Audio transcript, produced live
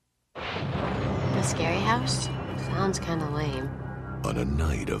a scary house? Sounds kind of lame. On a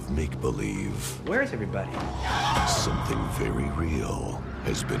night of make-believe, Where's everybody? something very real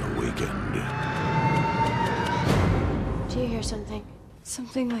has been awakened. Do you hear something?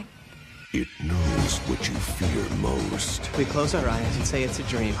 Something like... It knows what you fear most We close our eyes and say it's a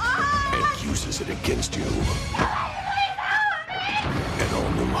dream. and uses it against you. An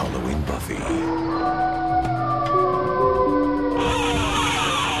all-new Halloween Buffy.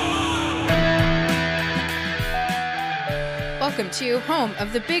 Welcome to Home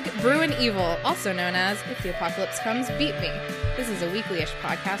of the Big Bruin Evil, also known as If the Apocalypse Comes, Beat Me. This is a weekly-ish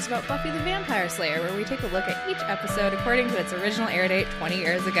podcast about Buffy the Vampire Slayer, where we take a look at each episode according to its original air date 20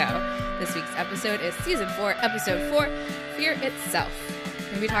 years ago. This week's episode is Season 4, Episode 4, Fear Itself. We're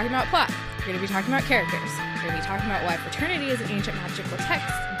going to be talking about plot. We're going to be talking about characters. We're going to be talking about why fraternity is an ancient magical text.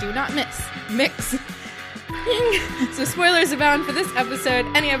 Do not mix. So spoilers abound for this episode,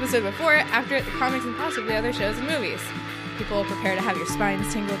 any episode before it, after it, the comics, and possibly other shows and movies. People, prepare to have your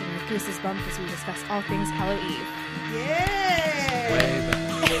spines tingled and your gooses bumped as we discuss all things Halloween.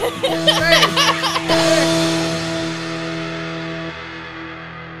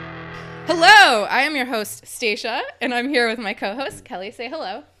 Hello, I am your host, Stacia, and I'm here with my co-host, Kelly. Say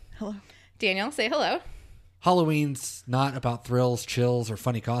hello. Hello. Daniel, say hello. Halloween's not about thrills, chills, or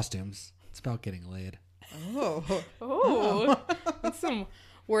funny costumes. It's about getting laid. Oh, that's some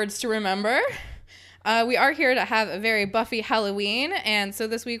words to remember. We are here to have a very Buffy Halloween, and so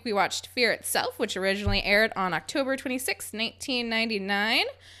this week we watched Fear Itself, which originally aired on October 26, 1999.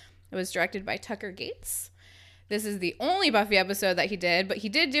 It was directed by Tucker Gates. This is the only Buffy episode that he did, but he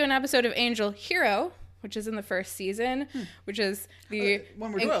did do an episode of Angel Hero, which is in the first season, which is the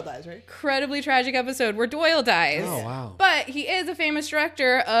One where Doyle dies, right? incredibly tragic episode where Doyle dies. Oh, wow. But he is a famous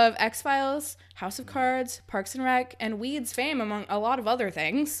director of X-Files, House of Cards, Parks and Rec, and Weeds fame, among a lot of other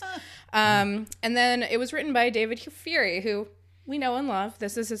things. And then it was written by David Fury, who we know and love.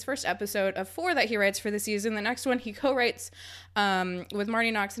 This is his first episode of 4 that he writes for the season. The next one he co-writes with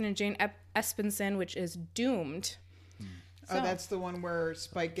Marty Noxon and Jane Espenson, which is Doomed. Oh, that's the one where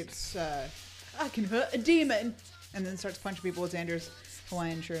Spike gets, I can hurt a demon, and then starts punching people with Xander's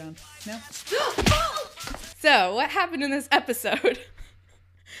Hawaiian shirt on. No? So, what happened in this episode?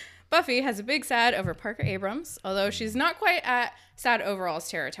 Buffy has a big sad over Parker Abrams, although she's not quite at sad overall's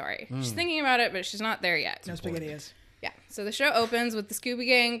territory. She's thinking about it, but she's not there yet. No spaghettios. Yeah, so the show opens with the Scooby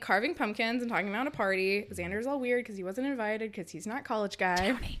Gang carving pumpkins and talking about a party. Xander's all weird because he wasn't invited because he's not college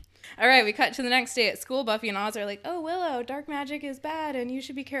guy. All right, we cut to the next day at school. Buffy and Oz are like, oh, Willow, dark magic is bad, and you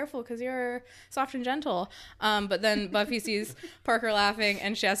should be careful because you're soft and gentle. But then Buffy sees Parker laughing,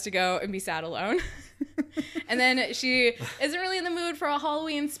 and she has to go and be sad alone. And then she isn't really in the mood for a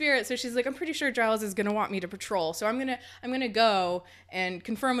Halloween spirit, so she's like, I'm pretty sure Giles is going to want me to patrol, so I'm gonna go and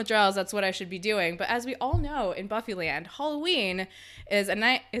confirm with Giles that's what I should be doing. But as we all know in Buffyland, Halloween is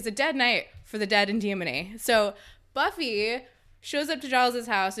a dead night for the dead and demony. So Buffy shows up to Giles'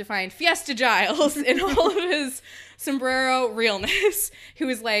 house to find Fiesta Giles in all of his sombrero realness, who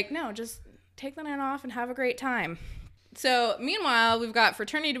is like, no, just take the night off and have a great time. So, meanwhile, we've got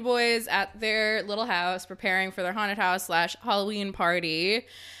fraternity boys at their little house preparing for their haunted house / Halloween party.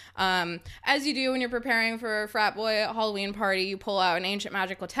 As you do when you're preparing for a frat boy Halloween party, you pull out an ancient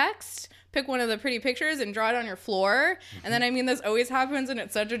magical text, pick one of the pretty pictures, and draw it on your floor. And then, I mean, this always happens, and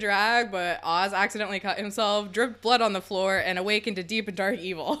it's such a drag, but Oz accidentally cut himself, dripped blood on the floor, and awakened to deep and dark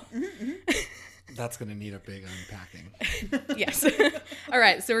evil. That's going to need a big unpacking. Yes. All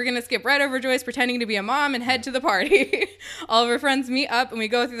right, so we're going to skip right over Joyce pretending to be a mom and head to the party. All of her friends meet up, and we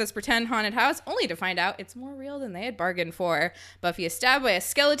go through this pretend haunted house, only to find out it's more real than they had bargained for. Buffy is stabbed by a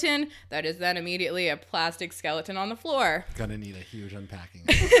skeleton that is then immediately a plastic skeleton on the floor. Going to need a huge unpacking.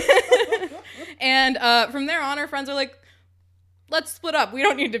 And from there on, our friends are like, let's split up. We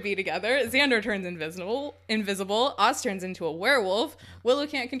don't need to be together. Xander turns invisible. Oz turns into a werewolf. Willow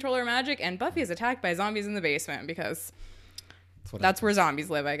can't control her magic. And Buffy is attacked by zombies in the basement because that's where zombies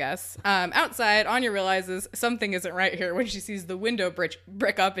live, I guess. Outside, Anya realizes something isn't right here when she sees the window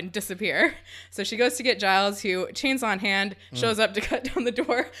brick up and disappear. So she goes to get Giles, who, chainsaw in hand, shows up to cut down the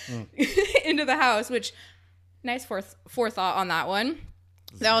door into the house, which, nice forethought on that one.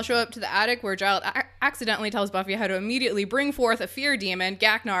 They all show up to the attic where Giles accidentally tells Buffy how to immediately bring forth a fear demon,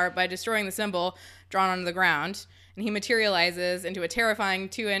 Gaknar, by destroying the symbol drawn onto the ground. And he materializes into a terrifying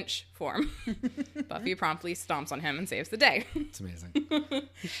 2-inch form. Buffy promptly stomps on him and saves the day. It's amazing.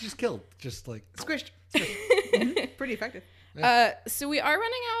 He's just killed. Just like... Squished. Pretty effective. So we are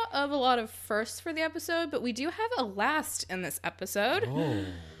running out of a lot of firsts for the episode, but we do have a last in this episode. Oh.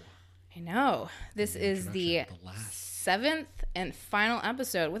 I know. This is the last. 7th and final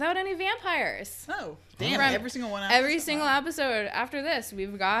episode without any vampires. Oh, damn! From Every single one. After Every this? single Wow. episode after this,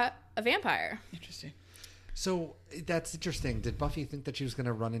 we've got a vampire. Interesting. So that's interesting. Did Buffy think that she was going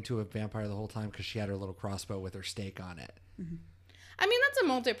to run into a vampire the whole time because she had her little crossbow with her stake on it? I mean, that's a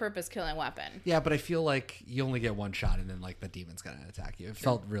multi-purpose killing weapon. Yeah, but I feel like you only get one shot and then like the demon's going to attack you. It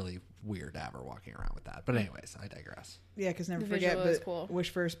felt really weird to have her walking around with that. But anyways, I digress. Yeah, because never The forget. visual is But cool. Wish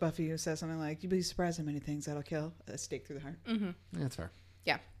First Buffy who says something like, "You'd be surprised how many things that'll kill a stake through the heart." Yeah, that's fair.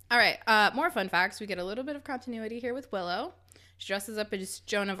 Yeah. All right. More fun facts. We get a little bit of continuity here with Willow. She dresses up as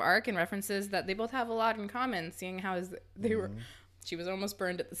Joan of Arc and references that they both have a lot in common, seeing how they were. She was almost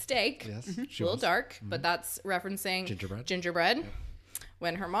burned at the stake. Yes, A she little was. dark, but that's referencing Gingerbread. Yep.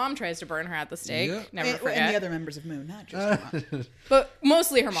 When her mom tries to burn her at the stake. Yep. Never And forget. the other members of Moon, not just her mom. But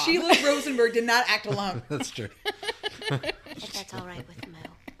mostly her mom. Sheila Rosenberg did not act alone. That's true. If that's all right with Moo.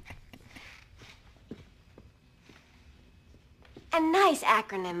 A nice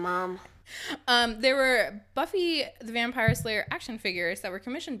acronym, Mom. There were Buffy the Vampire Slayer action figures that were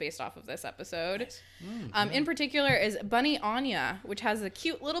commissioned based off of this episode. In particular is Bunny Anya, which has a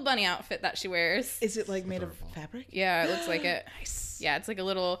cute little bunny outfit that she wears. Is it like made of fabric? Yeah, it looks like it. Nice. Yeah, it's like a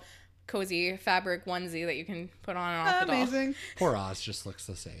little cozy fabric onesie that you can put on and off the doll. Amazing. Poor Oz just looks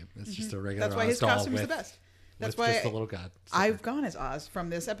the same. It's just a regular That's why Oz his doll costume's with, the best. That's with why just the little god. I've gone as Oz from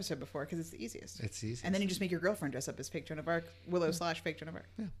this episode before because it's the easiest. It's easy. And then you just make your girlfriend dress up as fake Joan of Arc, Willow / fake Joan of Arc.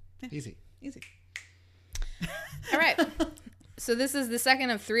 Yeah, easy. Easy. All right. So this is the second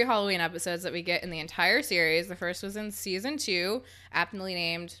of 3 Halloween episodes that we get in the entire series. The first was in season 2, aptly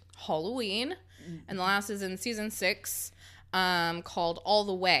named Halloween. And the last is in season 6, called All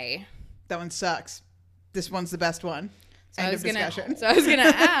the Way. That one sucks. This one's the best one. So End of discussion. I was gonna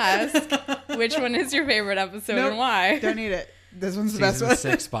ask, which one is your favorite episode Nope, and why? Don't need it. This one's the best Season one.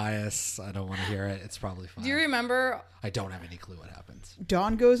 6 bias. I don't want to hear it. It's probably fine. Do you remember? I don't have any clue what happens.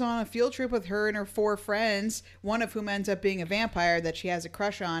 Dawn goes on a field trip with her and her 4 friends, one of whom ends up being a vampire that she has a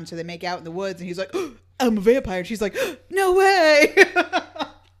crush on, so they make out in the woods, and he's like, "Oh, I'm a vampire." And she's like, "Oh, no way."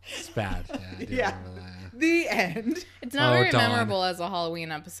 It's bad. Yeah, I do Yeah. remember that. The end. It's not Oh, very Dawn. memorable as a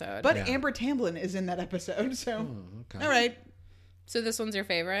Halloween episode. But Yeah. Amber Tamblyn is in that episode, so. Okay. All right. So this one's your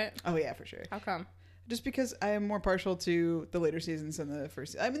favorite? Oh, yeah, for sure. How come? Just because I am more partial to the later seasons than the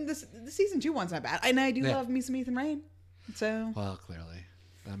first. I mean, the season 2 one's not bad. And I do Yeah. love me some Ethan Rain. So, Well, clearly.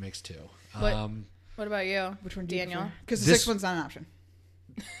 That makes 2. What- What about you? which one do Daniel? Because the This- 6th one's not an option.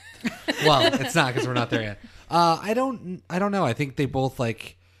 Well, it's not because we're not there yet. I don't know. I think they both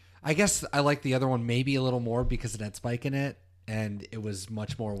like. I guess I like the other one maybe a little more because it had Spike in it, and it was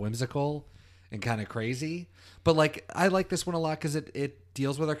much more whimsical and kind of crazy. But like, I like this one a lot because it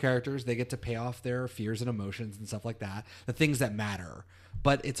deals with our characters. They get to pay off their fears and emotions and stuff like that, the things that matter.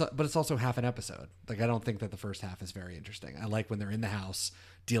 But it's also half an episode. Like, I don't think that the first half is very interesting. I like when they're in the house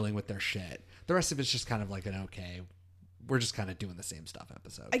dealing with their shit. The rest of it's just kind of like an okay. We're just kind of doing the same stuff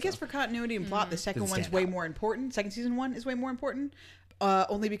episode. I guess for continuity and plot, the second Didn't one's stand way out. more important. Second season 1 is way more important.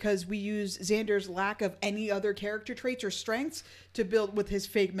 Only because we use Xander's lack of any other character traits or strengths to build with his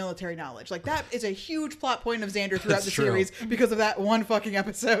fake military knowledge. Like, that is a huge plot point of Xander throughout That's the true. series because of that one fucking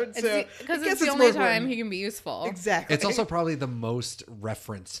episode. So Because I guess it's the more only time important. he can be useful. Exactly. It's also probably the most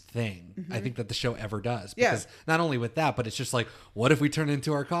referenced thing I think that the show ever does. Yeah. Because not only with that, but it's just like, what if we turn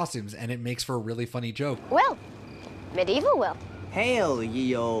into our costumes? And it makes for a really funny joke. Well, medieval Will. Hail,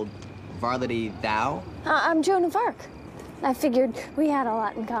 ye old varlety thou. I'm Joan of Arc. I figured we had a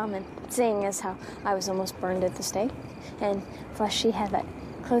lot in common, seeing as how I was almost burned at the stake, and plus she had that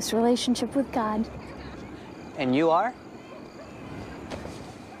close relationship with God. And you are?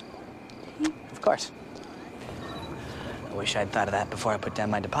 Of course. I wish I'd thought of that before I put down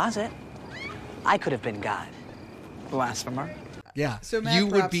my deposit. I could have been God. Blasphemer. Yeah. So mad you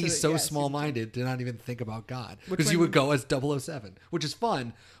would props be to the- so yeah, small-minded to not even think about God. Which Because you one- would go as 007, which is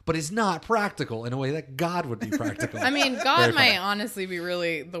fun, but is not practical in a way that God would be practical. I mean, Very God fun. might honestly be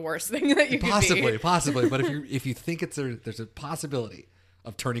really the worst thing that you could Possibly, be. possibly. But if you think there's a possibility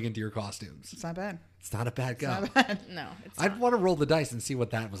of turning into your costumes, It's not bad. it's not a bad go. Not bad. No, it's I'd not. want to roll the dice and see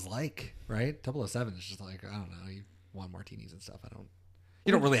what that was like, right? 007 is just like, I don't know, you want martinis and stuff.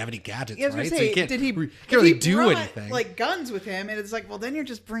 You don't really have any gadgets, Yeah, I was right? gonna So say, you can't, did he can't if really he do brought, anything. like guns with him? And it's like, well, then you're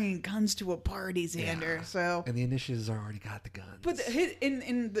just bringing guns to a party, Xander. Yeah. So, And the initiatives already got the guns. but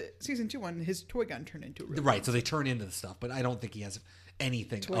in the season 2 one, his toy gun turned into a real Right, so they turn into the stuff, but I don't think he has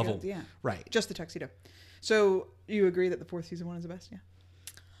anything toy of gun. a Yeah, right. Just the tuxedo. So you agree that the 4th season one is the best? Yeah.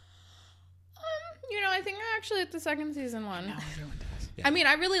 I think I actually like the second season one. Everyone does. Yeah. I mean,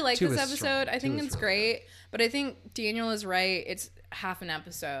 I really like 2 this is strong. episode. I 2 think is it's really great, but I think Daniel is right. half an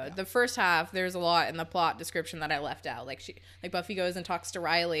episode. The first half, there's a lot in the plot description that I left out. Like Buffy goes and talks to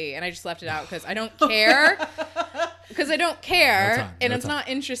Riley, and I just left it out because I don't care. And it's not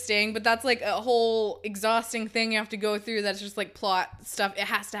interesting. But that's like a whole exhausting thing you have to go through. That's just like plot stuff. It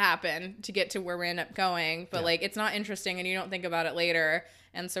has to happen to get to where we end up going. But like, it's not interesting, and you don't think about it later.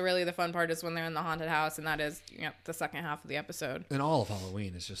 And so really the fun part is when they're in the haunted house, and that is the second half of the episode. And all of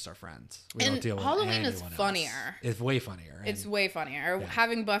Halloween is just our friends. We and don't deal with Halloween is anyone funnier. else. It's way funnier. It's way funnier.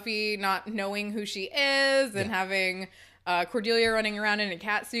 Having Buffy not knowing who she is and having Cordelia running around in a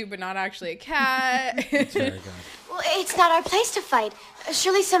cat suit but not actually a cat. It's very good. Well, it's not our place to fight.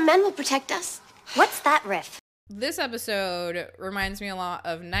 Surely some men will protect us. What's that riff? This episode reminds me a lot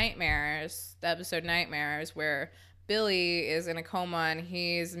of Nightmares, the episode Nightmares, where Billy is in a coma and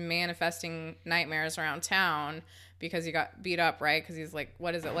he's manifesting nightmares around town because he got beat up, right? Because he's like,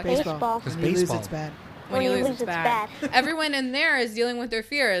 what is it? Like Baseball. Because When you lose, baseball. it's bad. when you lose, it's bad. Everyone in there is dealing with their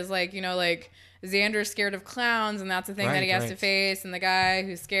fears. Like, like Xander's scared of clowns, and that's the thing that he has to face. And the guy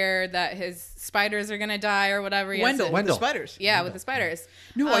who's scared that his spiders are going to die or whatever. Wendell. The spiders. Yeah, with the spiders.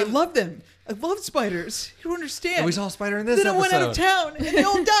 No, I love them. I love spiders. You don't understand. And we saw a spider in this Then I went out of town and they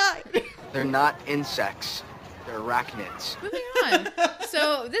all died. They're not insects. They're arachnids. Moving on.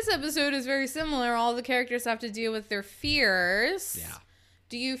 So this episode is very similar. All the characters have to deal with their fears. Yeah.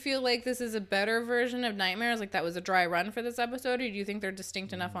 Do you feel like this is a better version of Nightmares? Like that was a dry run for this episode? Or do you think they're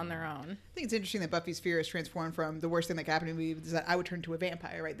distinct enough on their own? I think it's interesting that Buffy's fear is transformed from the worst thing that could happen to me is that I would turn into a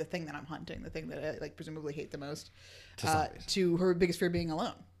vampire, right? The thing that I'm hunting, the thing that I presumably hate the most, to her biggest fear being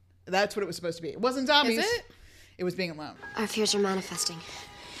alone. That's what it was supposed to be. It wasn't zombies. Is it? It was being alone. Our fears are manifesting.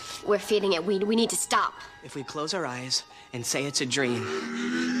 We're feeding it. We need to stop. If we close our eyes and say it's a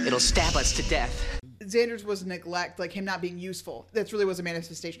dream, it'll stab us to death. Xander's was neglect, like him not being useful. That's really was a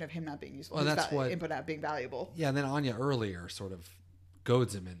manifestation of him not being useful. Well, His that's what input not being valuable. Yeah, and then Anya earlier sort of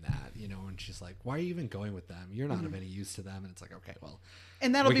goads him in that, and she's like, "Why are you even going with them? You're not of any use to them." And it's like, okay, well,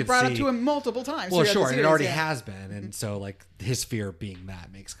 And that'll we be could brought up see- to him multiple times. Well, throughout the sure, and it series, already yeah. has been, and so like his fear being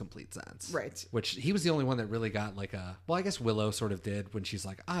that makes complete sense, Right. Which he was the only one that really got like a. Well, I guess Willow sort of did when she's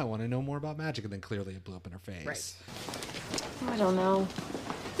like, "I want to know more about magic," and then clearly it blew up in her face. Right. I don't know.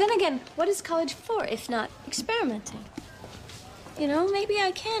 Then again, what is college for if not experimenting? Maybe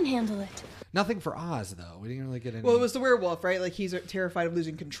I can handle it. Nothing for Oz though. We didn't really get any. Well, it was the werewolf, right? Like he's terrified of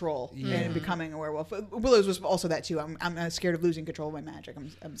losing control and becoming a werewolf. Willow's was also that too. I'm scared of losing control of my magic.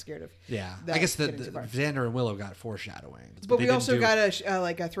 I'm scared of. Yeah, that I guess the getting too far. Xander and Willow got foreshadowing, But they we didn't also do- got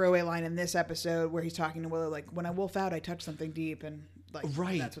a throwaway line in this episode where he's talking to Willow, like, "When I wolf out, I touch something deep," and like,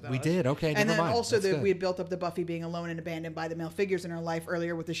 Right, that's what that we was. did. Okay, and never then mind. also That's good. we had built up the Buffy being alone and abandoned by the male figures in her life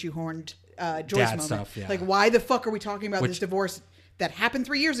earlier with the shoehorned Joyce Dad moment. stuff, yeah. Like, why the fuck are we talking about Which- this divorce that happened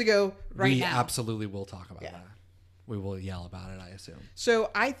 3 years ago right we now? absolutely will talk about that. We will yell about it, I assume. So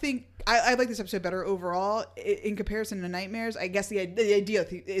I think I like this episode better overall in comparison to Nightmares. I guess the idea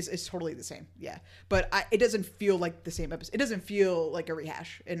is totally the same, yeah. But it doesn't feel like the same episode. It doesn't feel like a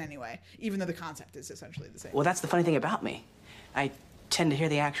rehash in any way, even though the concept is essentially the same. Well, that's the funny thing about me. I tend to hear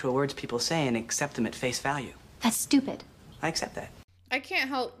the actual words people say and accept them at face value. That's stupid. I accept that. I can't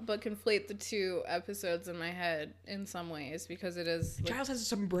help but conflate the two episodes in my head in some ways because it is like, Giles has a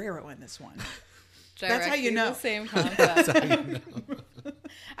sombrero in this one. directly That's how you know. the same concept.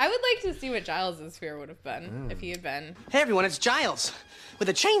 I would like to see what Giles's fear would have been if he had been Hey, everyone, it's Giles with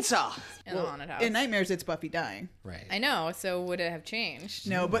a chainsaw. in the haunted house. In Nightmares, it's Buffy dying. Right. I know. So would it have changed?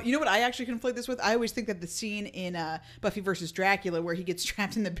 No, but you know what I actually conflate this with? I always think that the scene in Buffy versus Dracula where he gets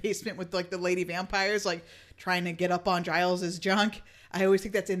trapped in the basement with like the lady vampires like trying to get up on Giles's junk. I always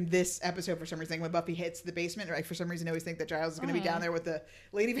think that's in this episode for some reason. When Buffy hits the basement, right? For some reason, I always think that Giles is going to be down there with the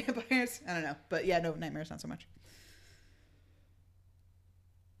lady vampires. I don't know. But yeah, no, Nightmares, not so much.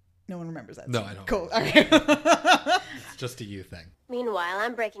 No one remembers that. No, scene. I don't. Cool. Okay. It's just a you thing. Meanwhile,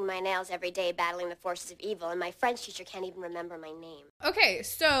 I'm breaking my nails every day battling the forces of evil, and my French teacher can't even remember my name. Okay,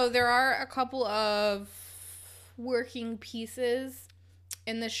 so there are a couple of working pieces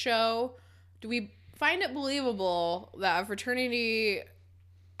in the show. Do we find it believable that a fraternity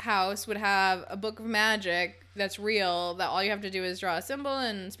house would have a book of magic that's real, that all you have to do is draw a symbol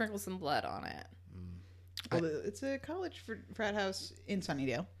and sprinkle some blood on it? Well, it's a college frat house in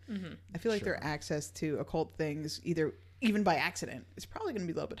Sunnydale. Mm-hmm. I feel like their access to occult things, even by accident, is probably going to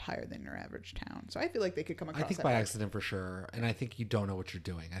be a little bit higher than your average town. So I feel like they could come across I think that by way. accident for sure. And I think you don't know what you're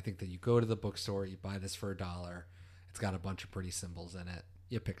doing. I think that you go to the bookstore, you buy this for $1. It's got a bunch of pretty symbols in it.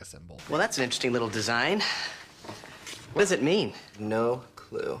 You pick a symbol. Well, that's an interesting little design. What does it mean? No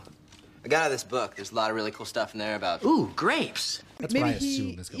clue. I got out of this book. There's a lot of really cool stuff in there about... Ooh, grapes. That's Maybe what I he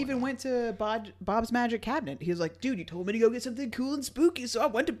assume is going even on. went to Bob's Magic Cabinet. He was like, dude, you told me to go get something cool and spooky, so I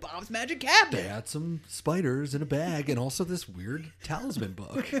went to Bob's Magic They Cabinet. had some spiders in a bag and also this weird talisman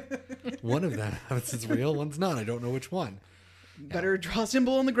book. One of them is real, one's not. I don't know which one. Better draw a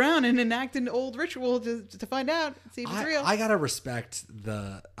symbol on the ground and enact an old ritual to find out, see if it's real. I gotta respect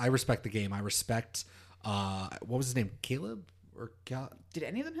the game. I respect what was his name? Caleb or Did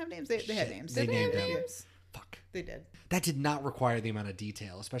any of them have names? They had names. They named have him. names? Fuck. They did. That did not require the amount of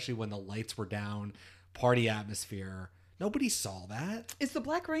detail, especially when the lights were down, party atmosphere. Nobody saw that. Is the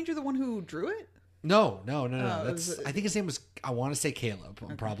Black Ranger the one who drew it? No. Oh, That's. I think his name was. I want to say Caleb.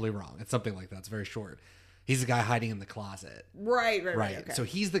 I'm probably wrong. It's something like that. It's very short. He's the guy hiding in the closet. Right. Okay. So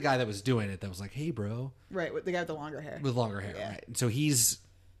he's the guy that was doing it. That was like, "Hey, bro," Right, with the guy with the longer hair. with longer hair. Yeah. Right. And so he's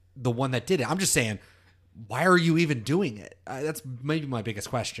the one that did it. I'm just saying, why are you even doing it? That's maybe my biggest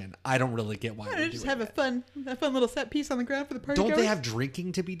question. I don't really get why. Why you're don't just doing have it. a fun little set piece on the ground for the party. Don't they have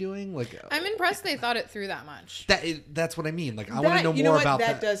drinking to be doing? Like I'm impressed they thought it through that much. that's what I mean. Like I want to know you more know what? about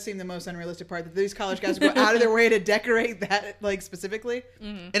that. that. Does seem the most unrealistic part, that these college guys go out of their way to decorate that, like, specifically.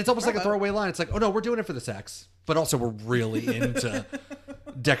 And it's almost like a throwaway line. It's like, oh no, we're doing it for the sex, but also we're really into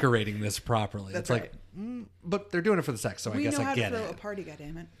decorating this properly. That's it's like, but they're doing it for the sex, so I We guess know I how get to throw it. a party,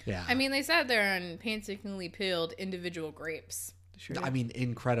 goddammit. Yeah, I mean, they sat there and painstakingly peeled individual grapes. Sure I did. mean,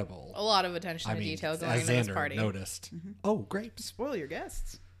 incredible. A lot of attention I to mean, detail going into this Xander party. noticed. Mm-hmm. Oh, grapes. Spoil your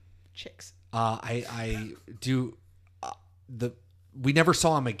guests. Chicks. I do. We never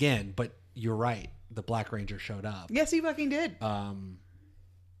saw him again, but you're right. The Black Ranger showed up. Yes, he fucking did.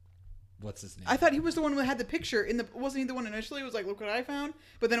 What's his name? I thought he was the one who had the picture in the. Wasn't he the one initially? Who was like, look what I found.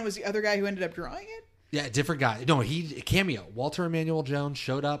 But then it was the other guy who ended up drawing it. Yeah, different guy. No, he cameo. Walter Emmanuel Jones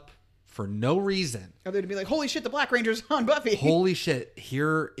showed up for no reason. Or they'd be like, holy shit, the Black Ranger's on Buffy. Holy shit!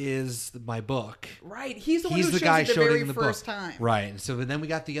 Here is my book. Right, he's the one He's who the shows guy it the showing very the first book. time. Right. And so then we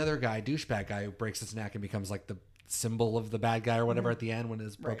got the other guy, douchebag guy, who breaks his neck and becomes like the symbol of the bad guy or whatever at the end when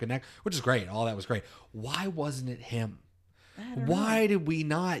his broken neck, which is great. All that was great. Why wasn't it him? Why did we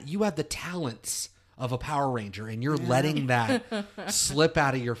not? You have the talents of a Power Ranger, and you're letting that slip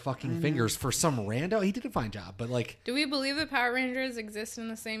out of your fucking fingers for some rando. He did a fine job, but like, Do we believe that Power Rangers exist in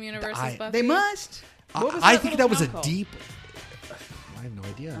the same universe as Buffy? They must. What was I that think little that was a town called? deep. I have no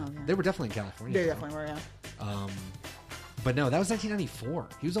idea. They were definitely in California. They definitely were, yeah. But no, that was 1994.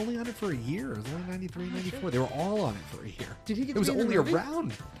 He was only on it for a year. It was only 93, 94. They were all on it for a year. Did he get It to was be in the only movie?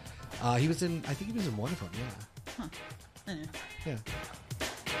 around. He was in. I think he was in one of them. Yeah. Anyway. Yeah.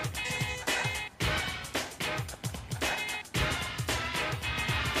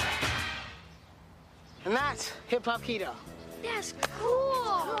 And that's Hip Hop Keto. That's cool.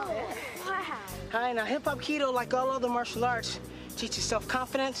 Wow. Hi, now Hip Hop Keto, like all other martial arts, teaches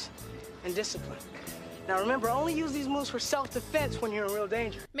self-confidence and discipline. Now remember, only use these moves for self-defense when you're in real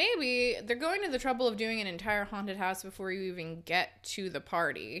danger. Maybe they're going to the trouble of doing an entire haunted house before you even get to the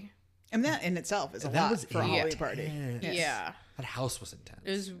party. And that in itself is a That lot was for a Halloween intense. party. Yes. Yeah. That house was intense.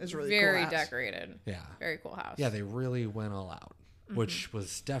 It was really very cool house. decorated. Yeah. Very cool house. Yeah, they really went all out, which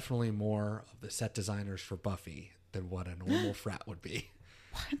was definitely more of the set designers for Buffy than what a normal frat would be.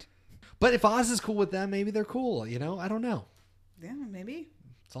 What? But if Oz is cool with them, maybe they're cool. You know, I don't know. Yeah, maybe.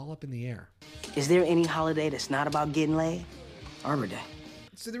 It's all up in the air. Is there any holiday that's not about getting laid? Arbor Day.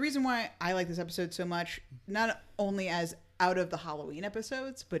 So the reason why I like this episode so much, not only as out of the Halloween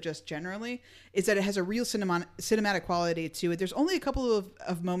episodes, but just generally, is that it has a real cinematic quality to it. There's only a couple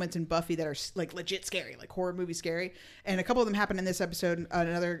of moments in Buffy that are like legit scary, like horror movie scary, and a couple of them happen in this episode.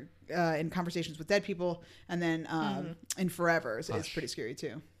 Another in Conversations with Dead People, and then in Forever is pretty scary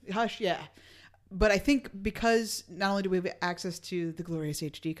too. Hush, yeah. But I think because not only do we have access to the glorious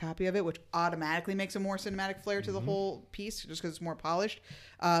HD copy of it, which automatically makes a more cinematic flair to the whole piece, just because it's more polished,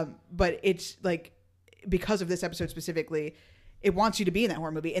 but it's like, because of this episode specifically, it wants you to be in that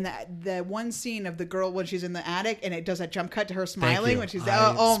horror movie. And the one scene of the girl when she's in the attic and it does that jump cut to her smiling when she's oh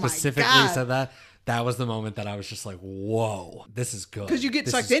my god, specifically said that. That was the moment that I was just like, whoa, this is good. because you get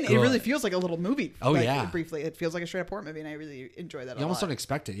This sucked is in. It good. really feels like a little movie. Oh, like, yeah. briefly it feels like a straight up horror movie, and I really enjoy that. You almost don't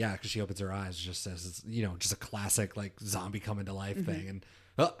expect it, yeah, because she opens her eyes, just says, it's, you know, just a classic like zombie coming to life thing,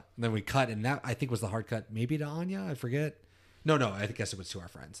 and then we cut, and that I think was the hard cut, maybe to Anya, I forget. No, I guess it was to our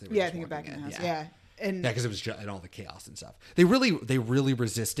friends. They were Yeah, I just think back walking in the house. Yeah. And because it was just, and all the chaos and stuff. They really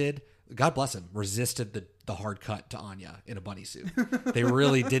resisted. God bless him. Resisted the hard cut to Anya in a bunny suit. They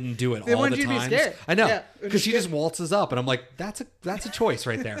really didn't do it They all wanted the you to be time. scared. I know, Yeah, because she just waltzes up, and I'm like, that's a choice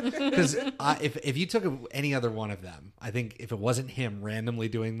right there. Because if you took any other one of them, I think if it wasn't him randomly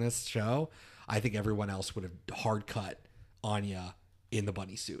doing this show, I think everyone else would have hard cut Anya in the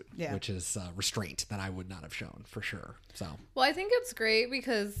bunny suit, Yeah. which is restraint that I would not have shown for sure. So Well, I think it's great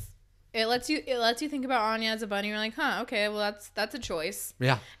because it lets you think about Anya as a bunny. You're like, huh, okay, well that's a choice.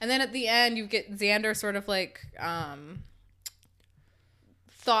 yeah, And then at the end, you get Xander sort of like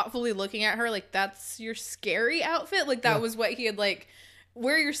thoughtfully looking at her, like, that's your scary outfit. Like that was what he had like.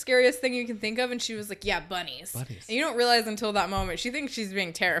 Wear your scariest thing you can think of, and she was like, "Yeah, bunnies." Bunnies. And you don't realize until that moment she thinks she's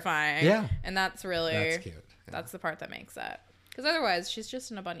being terrifying. Yeah. and that's really that's cute. Yeah. That's the part that makes it. Because otherwise, she's just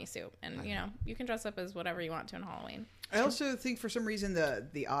in a bunny suit, and you know you can dress up as whatever you want to on Halloween. I also think for some reason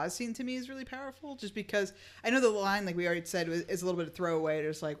the Oz scene to me is really powerful, just because I know the line, like we already said, is a little bit of throwaway.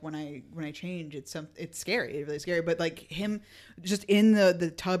 Just like when I change, it's scary, it's really scary. But like him just in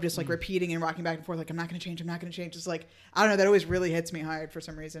the tub, just like repeating and rocking back and forth, like I'm not going to change, I'm not going to change. Just like I don't know, that always really hits me hard for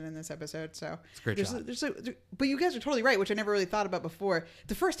some reason in this episode. So it's a great shot. But you guys are totally right, which I never really thought about before.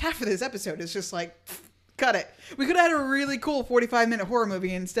 The first half of this episode is just like. Cut it. We could have had a really cool 45-minute horror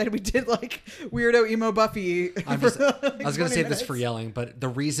movie. Instead, we did like weirdo emo Buffy. I was going to say this for yelling, but the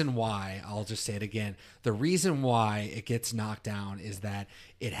reason why, I'll just say it again. The reason why it gets knocked down is that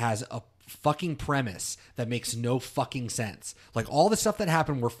it has a fucking premise that makes no fucking sense. Like all the stuff that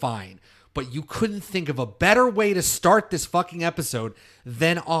happened were fine, but you couldn't think of a better way to start this fucking episode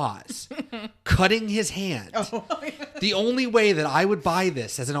than Oz cutting his hand. Oh, yeah. The only way that I would buy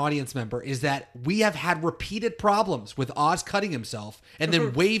this as an audience member is that we have had repeated problems with Oz cutting himself and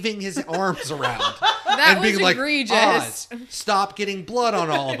then waving his arms around That and was being like, egregious. Oz, stop getting blood on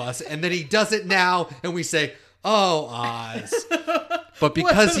all of us. And then he does it now and we say, oh, Oz. But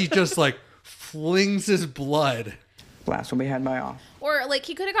because he just like flings his blood. Last one we had my off. Or like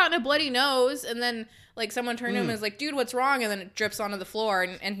he could have gotten a bloody nose, and then like someone turned to him and was like, "Dude, what's wrong?" And then it drips onto the floor,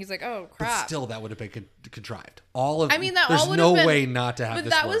 and he's like, "Oh crap!" But still, that would have been contrived. All of I mean, that there's all would no have been, way not to have but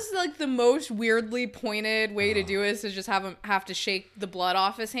this that work. was like the most weirdly pointed way to do it, is to just have him have to shake the blood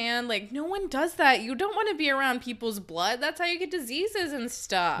off his hand. Like no one does that. You don't want to be around people's blood. That's how you get diseases and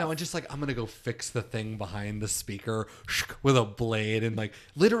stuff. No, and just like, I'm going to go fix the thing behind the speaker with a blade. And like,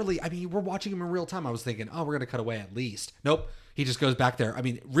 literally, I mean, we're watching him in real time. I was thinking, oh, we're going to cut away at least. Nope. He just goes back there. I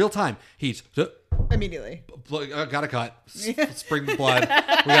mean, real time. He's Immediately. Gotta cut. Spring the blood.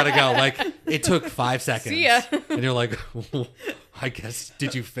 We gotta go. Like, it took 5 seconds. See ya. And you're like, I guess,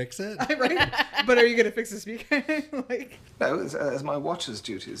 did you fix it? Right? But are you going to fix the speaker? Like, No, as my watcher's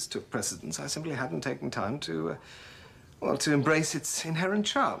duties took precedence, I simply hadn't taken time to, to embrace its inherent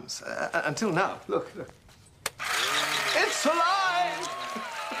charms. Until now. Look. It's alive!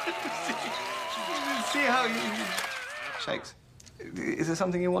 see how he shakes. Is there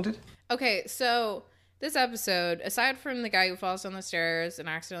something you wanted? Okay, so this episode, aside from the guy who falls down the stairs and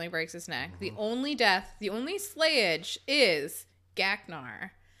accidentally breaks his neck, the only death, the only slayage is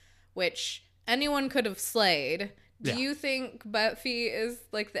Gaknar, which anyone could have slayed. Do you think Buffy is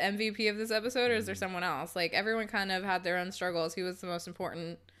like the MVP of this episode, or is there someone else? Like everyone kind of had their own struggles. He was the most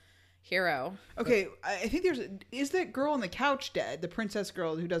important hero. okay, I think is that girl on the couch dead? The princess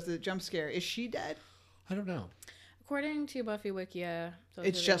girl who does the jump scare. Is she dead? I don't know. According to Buffy Wikia, those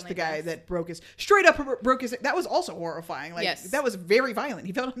It's are just only the guy deaths. that straight up broke his. That was also horrifying. Like Yes. that was very violent.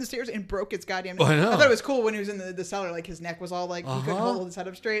 He fell down the stairs and broke his goddamn. I know. I thought it was cool when he was in the cellar. Like his neck was all like he couldn't hold his head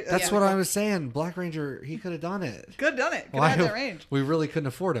up straight. That's what I was saying. Black Ranger, he could have done it. Could have done it. Could have had that range. We really couldn't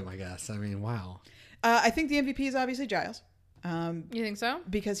afford him, I guess. I mean, wow. I think the MVP is obviously Giles. You think so?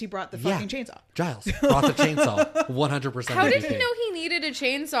 Because he brought the fucking chainsaw. Giles brought the chainsaw. 100%. How did MVP. he know he needed a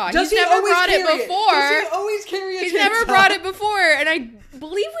chainsaw? Does He's he never always brought it carry it? before. Does he always carry a He's chainsaw? never brought it before, and I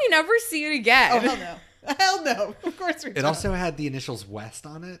believe we never see it again. Oh hell no! Hell no! Of course we It don't. also had the initials West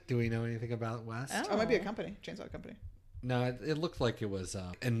on it. Do we know anything about West? Oh, it might be a company, chainsaw company. No, it looked like it was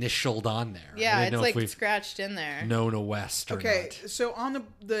initialed on there. Yeah, I it's didn't know like if we've scratched in there. known a West or Okay, not. so on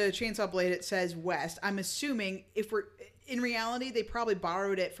the chainsaw blade it says West. I'm assuming if we're in reality, they probably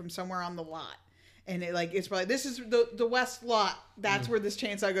borrowed it from somewhere on the lot. And it's probably, this is the West lot. That's where this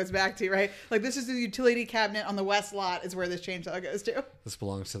chainsaw goes back to, right? Like this is the utility cabinet on the West lot is where this chainsaw goes to. This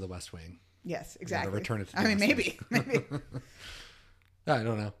belongs to the West Wing. Yes, exactly. Return it to the I mean, West maybe. I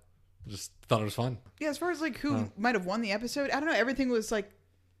don't know. Just thought it was fun. Yeah, as far as like who might have won the episode, I don't know. Everything was like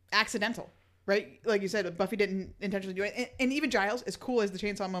accidental, right? Like you said, Buffy didn't intentionally do it. And even Giles, as cool as the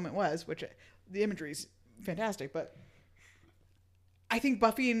chainsaw moment was, which the imagery is fantastic, but I think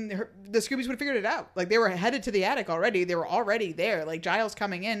Buffy and the Scoobies would have figured it out. Like they were headed to the attic already. They were already there. Like Giles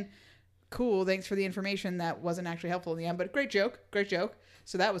coming in, cool. Thanks for the information that wasn't actually helpful in the end, but great joke.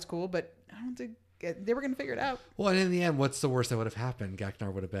 So that was cool, but I don't think they were going to figure it out. Well, and in the end, what's the worst that would have happened?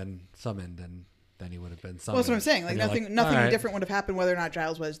 Gaknar would have been summoned, and then he would have been summoned. Well, that's what I'm saying. Like And you're nothing all right. different would have happened whether or not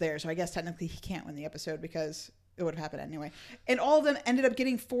Giles was there. So I guess technically he can't win the episode because it would have happened anyway. And all of them ended up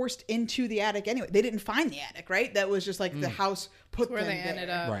getting forced into the attic anyway. They didn't find the attic, right? That was just like the house put Where them they ended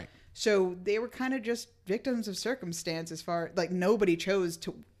there. up. Right. So they were kind of just victims of circumstance as far like nobody chose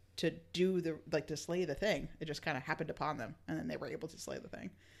to do to slay the thing. It just kind of happened upon them, and then they were able to slay the thing.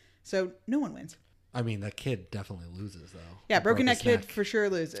 So no one wins. I mean, that kid definitely loses, though. Yeah, He broke Broken Neck his Kid for sure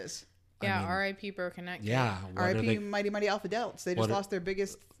loses. Yeah, R.I.P. Broken Neck Kid. Yeah. what are R.I.P. they- Mighty Alpha Delts. They just lost their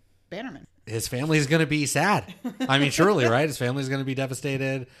biggest bannerman. His family's going to be sad. I mean, surely, right? His family's going to be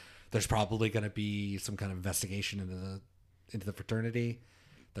devastated. There's probably going to be some kind of investigation into the fraternity.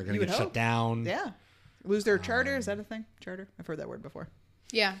 They're going to get shut down. Yeah. Lose their charter. Is that a thing? Charter? I've heard that word before.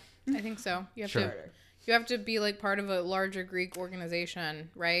 Yeah, I think so. You have to be like part of a larger Greek organization,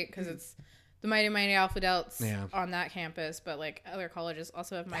 right? Because it's the Mighty Alpha Delts on that campus, but like other colleges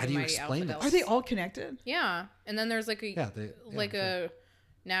also have Mighty Alpha Delts. Are they all connected? Yeah, and then there's like a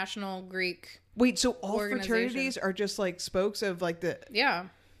national Greek. Wait, so all fraternities are just like spokes of like the Yeah.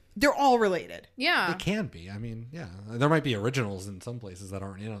 They're all related. Yeah. It can be. I mean, yeah. There might be originals in some places that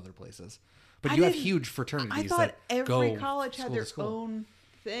aren't in other places. But I you have didn't- huge fraternities I thought that every go college had school their to school. own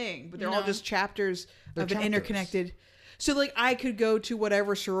thing, but they're all No. just chapters They're of an chapters. interconnected. So like I could go to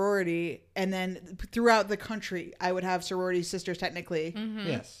whatever sorority, and then throughout the country, I would have sorority sisters technically.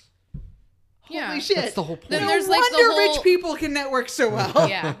 Yes. Yeah. Holy shit! That's the whole point. Then No there's like the wonder whole rich people can network so well.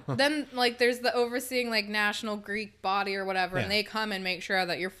 yeah. Then like there's the overseeing like national Greek body or whatever, and Yeah. they come and make sure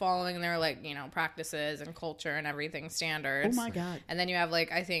that you're following their like practices and culture and everything standards. Oh my God. And then you have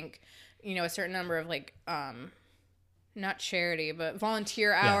like I think a certain number of like not charity but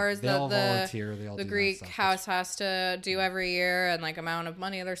volunteer hours they that all volunteer, they all the do that Greek stuff. house has to do every year, and like amount of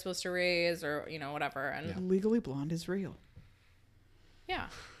money they're supposed to raise or whatever. And Legally Blonde is real. yeah.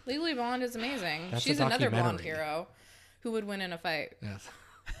 Legally Blonde is amazing. That's She's a another blonde documentary. hero who would win in a fight. Yes.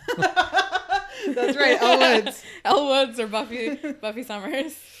 That's right. Elle Woods. Elle Woods or Buffy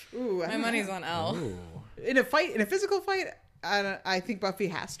Summers. Ooh, My money's on Elle. Ooh. in a physical fight. I think Buffy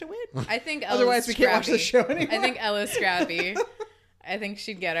has to win. I think Elle Otherwise, we can't watch the show anymore. I think Elle is scrappy. I think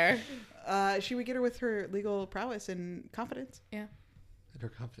she'd get her. She would get her with her legal prowess and confidence. Yeah. And her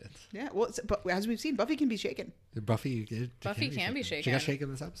confidence. Yeah. Well, but as we've seen, Buffy can be shaken. Buffy can be shaken. She got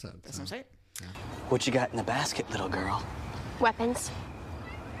shaken this episode. That's what I'm saying. What you got in the basket, little girl? Weapons.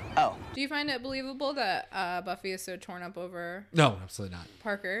 Oh, Do you find it believable that Buffy is so torn up over No, absolutely not.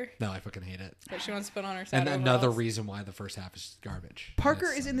 Parker No, I fucking hate it. that she wants to put on her side And another overalls? reason why the first half is garbage. Parker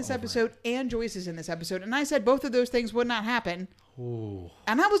Yes, is in I'm this over it. episode, and Joyce is in this episode, and I said both of those things would not happen, Ooh.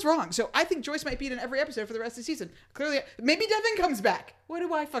 and I was wrong. So I think Joyce might be in every episode for the rest of the season. Clearly, maybe Devin comes back. What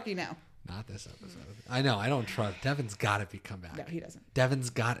do I fucking know? Not this episode. I know. I don't trust. Devin's got to come back. No, he doesn't. Devin's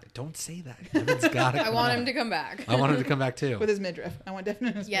got it. Don't say that. Devin's got it. I want him to come back. I want him to come back too. With his midriff. I want Devin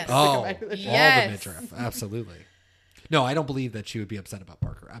and his Yes. midriff to come Oh, back to the show. all Yes. the midriff. Absolutely. No, I don't believe that she would be upset about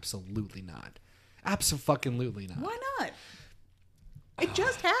Parker. Absolutely not. Absolutely not. Why not? It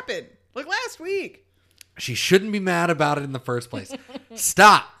just happened. Like last week. She shouldn't be mad about it in the first place.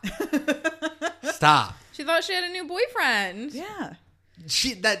 Stop. Stop. She thought she had a new boyfriend. Yeah.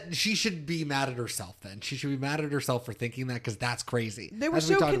 She should be mad at herself then. She should be mad at herself for thinking that because that's crazy. They were As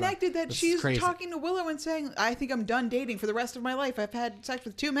we so talked about, connected that this is she's crazy. talking to Willow and saying, I think I'm done dating for the rest of my life. I've had sex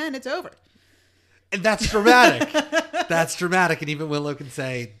with 2 men. It's over. And that's dramatic. That's dramatic. And even Willow can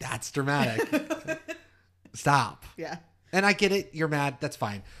say, that's dramatic. Stop. Yeah. And I get it. You're mad. That's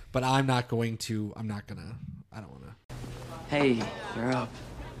fine. But I don't want to. Hey, you're up.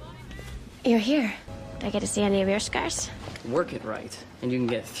 You're here. Do I get to see any of your scars? Work it right, and you can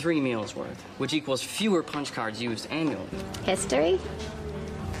get 3 meals worth, which equals fewer punch cards used annually. History?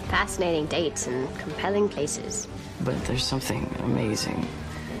 Fascinating dates and compelling places. But there's something amazing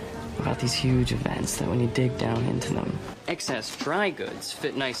about these huge events that when you dig down into them, excess dry goods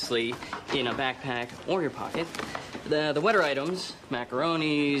fit nicely in a backpack or your pocket. The wetter items,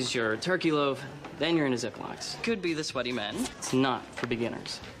 macaronis, your turkey loaf, then you're into Ziplocs. Could be the sweaty men. It's not for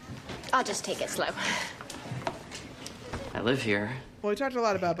beginners. I'll just take it slow. I live here. Well, we talked a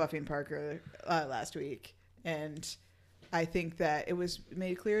lot about Buffy and Parker last week, and I think that it was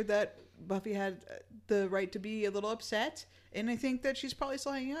made clear that Buffy had the right to be a little upset, and I think that she's probably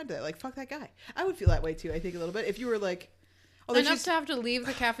still hanging on to that. Like, fuck that guy. I would feel that way too, I think, a little bit. If you were like... Enough to have to leave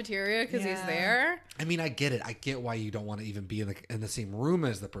the cafeteria because he's there. I mean, I get it. I get why you don't want to even be in the same room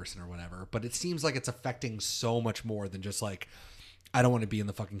as the person or whatever. But it seems like it's affecting so much more than just like, I don't want to be in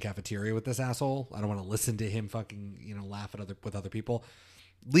the fucking cafeteria with this asshole. I don't want to listen to him fucking, laugh at with other people.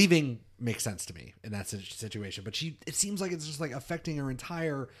 leaving makes sense to me in that situation. But it seems like it's just like affecting her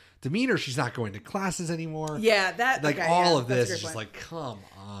entire demeanor. She's not going to classes anymore. Yeah, that like okay, all yeah, of that's this a is great just point. like, come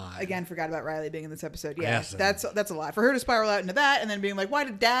on. Again, forgot about Riley being in this episode. Yeah, Yes, that's a lot for her to spiral out into that, and then being like, "Why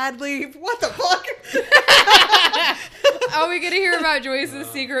did Dad leave? What the fuck?" Are we gonna hear about Joyce's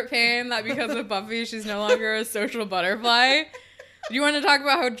secret pain that because of Buffy she's no longer a social butterfly? Do you want to talk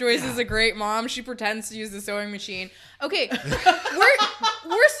about how Joyce is a great mom? She pretends to use the sewing machine. Okay,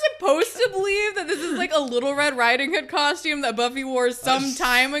 we're supposed to believe that this is like a Little Red Riding Hood costume that Buffy wore some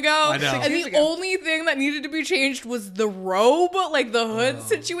time ago. I know. And the only thing that needed to be changed was the robe, like the hood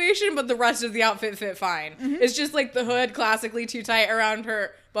situation, but the rest of the outfit fit fine. It's just like the hood classically too tight around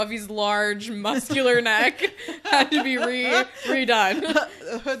her. Buffy's large, muscular neck had to be redone.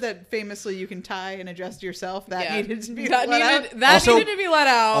 The hood that famously you can tie and adjust yourself, that needed to be that let out. needed to be let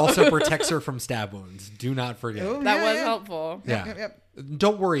out. Also protects her from stab wounds. Do not forget. Oh, that yeah, was yeah. helpful. Yeah. Yep.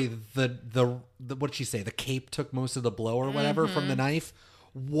 Don't worry. The what'd she say? The cape took most of the blow or whatever from the knife.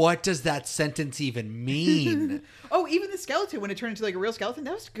 What does that sentence even mean? Oh, even the skeleton when it turned into like a real skeleton,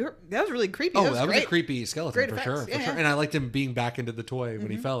 that was really creepy. Oh, that was that was great. a creepy skeleton Great for effects. sure, Yeah, for sure. yeah. And I liked him being back into the toy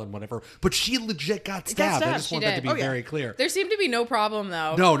when he fell and whatever. But she legit got stabbed. I just She want that to did. be Oh, yeah. very clear. There seemed to be no problem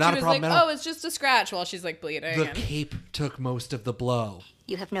though. No, not she a was problem like, at all. oh, it's just a scratch while she's like bleeding. The and- cape took most of the blow.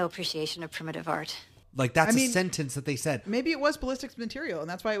 You have no appreciation of primitive art. Like that's I mean- a sentence that they said. Maybe it was ballistics material, and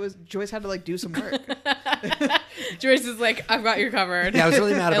that's why it was Joyce had to like do some work. Joyce is like, I've got you covered. Yeah, I was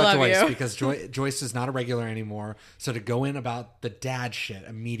really mad I about love Joyce you. because Joyce is not a regular anymore. So to go in about the dad shit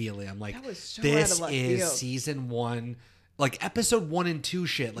immediately, I'm like, That was so this out of left is field. season 1, like episode 1 and 2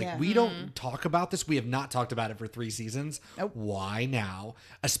 shit. Like Yeah. we don't talk about this. We have not talked about it for 3 seasons. Nope. Why now?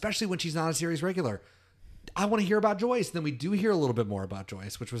 Especially when she's not a series regular. I want to hear about Joyce. And then we do hear a little bit more about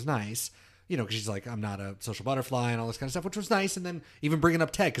Joyce, which was nice. You know, because she's like, I'm not a social butterfly and all this kind of stuff, which was nice. And then even bringing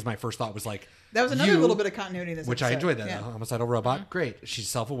up Ted, because my first thought was like, That was another you- little bit of continuity in this which I episode. enjoyed that. Yeah. The homicidal robot, great. She's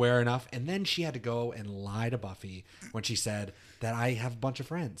self-aware enough. And then she had to go and lie to Buffy when she said that I have a bunch of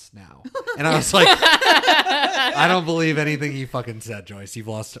friends now. And I was like, I don't believe anything you fucking said, Joyce. You've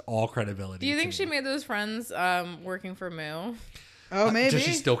lost all credibility. Do you to think me. she made those friends working for Moo? Oh, maybe. Does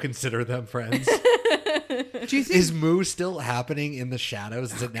she still consider them friends? Do you think? Is Moo still happening in the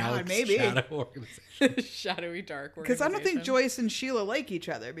shadows? Is it now God, a maybe. shadow organization? Shadowy dark. Because I don't think organization. Joyce and Sheila like each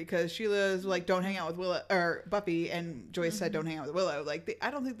other, because Sheila's like, don't hang out with Willow or Buffy, and Joyce said don't hang out with Willow. Like I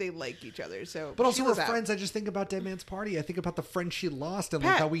don't think they like each other. So, But also, we're Sheila's out. friends. I just think about Dead Man's Party. I think about the friend she lost and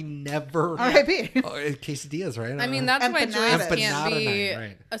Pat. like how we never. R.I.P. Quesadillas, right? I mean, that's why Empanadas. Joyce can't be Empanada night,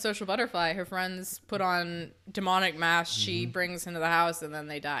 right. a social butterfly. Her friends put on demonic masks she brings into the house, and then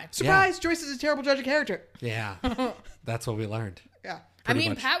they die. Surprise! Joyce is a terrible judge of character. Yeah, that's what we learned. Yeah, I mean,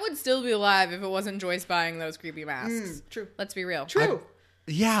 much. Pat would still be alive if it wasn't Joyce buying those creepy masks. true. Let's be real. True.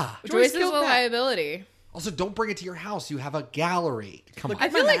 Yeah. Joyce is a killed Pat. liability. Also, don't bring it to your house. You have a gallery. Come I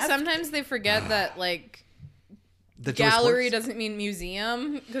on. feel like sometimes they forget that, like, The Joyce gallery works? doesn't mean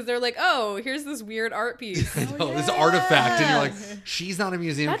museum, because they're like, oh, here's this weird art piece. No, this artifact, and you're like, she's not a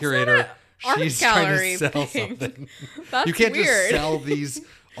museum That's curator. not a art She's trying gallery to sell thing. something. That's You can't weird. just sell these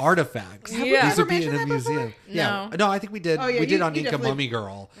artifacts. Have we These would be mentioned in a that before? museum. Yeah. No. No, I think we did. Oh, yeah, we did you on Inca definitely- Mummy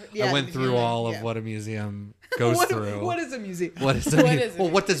Girl. Yeah, I went the through museum, all of yeah. what a museum goes through. What is a museum? What is a What mu- is a Well,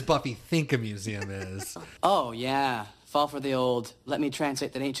 what does Buffy think a museum is? Oh, yeah. Fall for the old, let me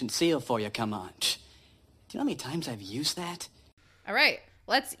translate that ancient seal for you, come on. Do you know how many times I've used that? All right,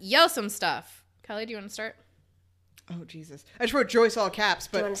 let's yell some stuff. Kelly, do you want to start? Oh Jesus! I just wrote Joyce all caps, you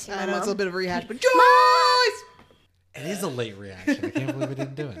but wanna see I my know it's a mom? little bit of a rehash. But Joyce! It is a late reaction. I can't believe we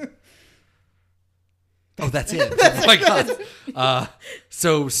didn't do it. Oh, that's it. Oh my god.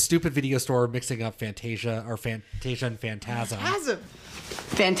 So stupid video store mixing up Fantasia and Phantasm. Chasm.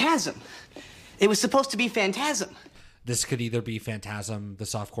 Phantasm. It was supposed to be Phantasm. This could either be Phantasm, the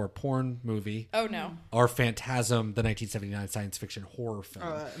softcore porn movie, Oh no, or Phantasm, the 1979 science fiction horror film.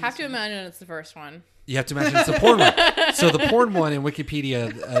 have to imagine it's the first one. You have to imagine it's the porn one. So the porn one in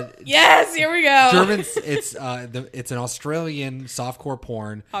Wikipedia, Yes, here we go. Germans, it's an Australian softcore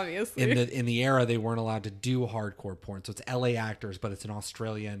porn. Obviously. In the era they weren't allowed to do hardcore porn, so it's LA actors, but it's an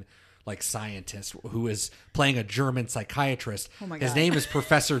Australian like scientist who is playing a German psychiatrist. Oh my His God. name is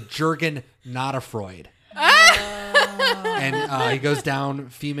Professor Jürgen Notafreud. And he goes down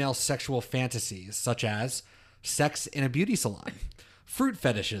female sexual fantasies such as sex in a beauty salon, fruit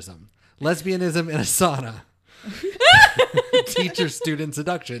fetishism, lesbianism in a sauna, teacher-student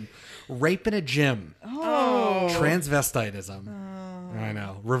seduction, rape in a gym, transvestitism. I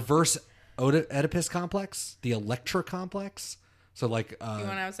know. Reverse Oedipus complex, the Electra complex. So like, You want to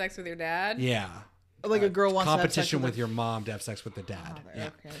have sex with your dad? yeah, Like a girl wants to have sex competition with with your mom to have sex with the dad. Yeah.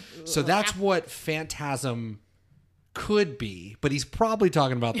 Okay. So that's what Phantasm could be, but he's probably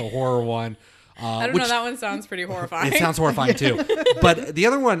talking about the horror one. I don't know. That one sounds pretty horrifying. It sounds horrifying too. But the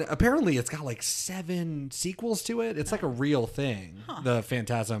other one, apparently, it's got like 7 sequels to it. It's like a real thing. The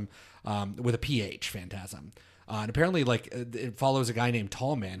Phantasm, with a PH, Phantasm. And apparently, like, it follows a guy named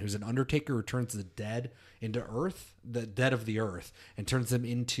Tall Man, who's an undertaker who turns the dead into Earth, the dead of the Earth, and turns them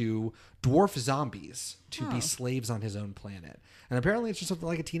into dwarf zombies to be slaves on his own planet. And apparently, it's just something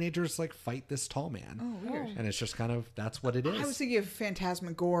like a teenager's like fight this tall man. Oh, weird. And it's just kind of that's what it is. I was thinking of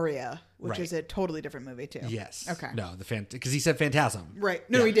Phantasmagoria, which Right. is a totally different movie too. Yes. Okay. No, because he said Phantasm. Right.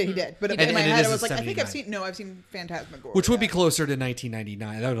 No, Yeah. he did. But And- in my and it head, is I was a like, I think 79. I've seen Phantasmagoria. Which would be closer to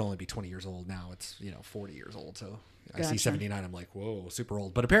 1999. That would only be 20 years old now. It's 40 years old. So I see Gotcha. 79. I'm like, whoa, super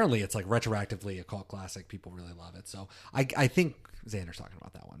old. But apparently, it's like retroactively a cult classic. People really love it. So I think Xander's talking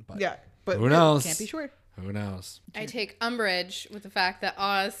about that one. But Yeah, but who knows? Can't be sure. Who knows? I take umbrage with the fact that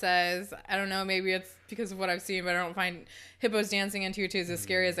Oz says, I don't know, maybe it's because of what I've seen, but I don't find hippos dancing in tutus as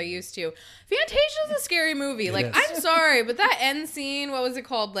scary as I used to. Fantasia's a scary movie. It Like, is. I'm sorry, but that end scene, what was it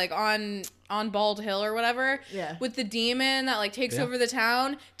called? Like, on Bald Hill or whatever? Yeah. With the demon that, like, takes Yeah. over the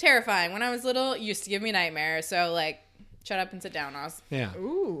town. Terrifying. When I was little, it used to give me nightmares. So, like, shut up and sit down, Oz. Yeah.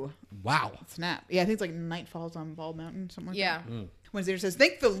 Ooh. Wow. Snap. Yeah, I think it's like Night Falls on Bald Mountain, something like Yeah. that. When Xander says,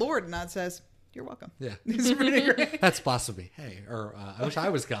 thank the Lord, and Oz says, you're welcome. Yeah. It's pretty great. That's blasphemy. Hey, or I wish I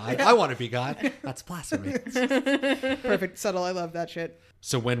was God. I want to be God. That's blasphemy. Perfect. Subtle. I love that shit.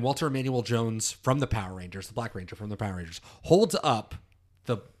 So when Walter Emmanuel Jones from the Power Rangers, the Black Ranger from the Power Rangers, holds up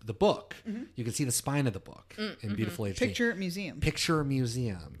the book, you can see the spine of the book in beautiful HD. Picture Museum. Picture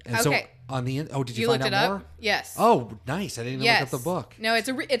Museum. And Okay. so on the did you, You find looked out it more? up? Yes. Oh, nice. I didn't even Yes. look up the book. No, it's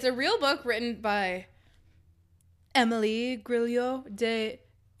a real book written by Emily Grillo de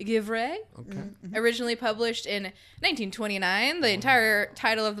Givray. Okay. Originally published in 1929. The entire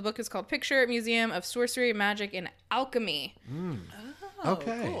title of the book is called Picture Museum of Sorcery, Magic, and Alchemy.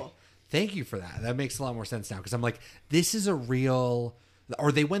 Okay. cool. Thank you for that. That makes a lot more sense now because I'm like, this is a real.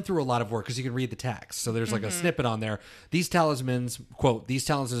 Or they went through a lot of work because you can read the text. So there's like a snippet on there. These talismans, quote, these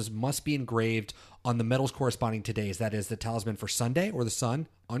talismans must be engraved on the metals corresponding to days. That is the talisman for Sunday or the sun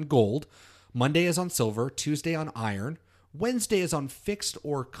on gold. Monday is on silver. Tuesday on iron. Wednesday is on fixed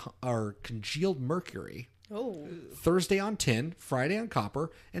or congealed mercury. Oh. Thursday on tin. Friday on copper.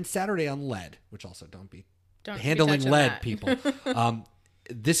 And Saturday on lead, which also don't be handling handling lead, people.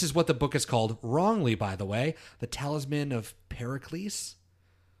 This is what the book is called, wrongly, by the way, the Talisman of Pericles.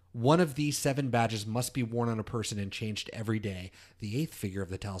 One of these 7 badges must be worn on a person and changed every day. The 8th figure of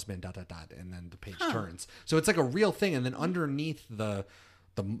the talisman, ... and then the page turns. So it's like a real thing. And then underneath the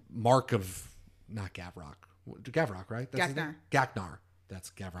mark of, not Gavrock. Gavrock, right? That's his name? Gaknar. That's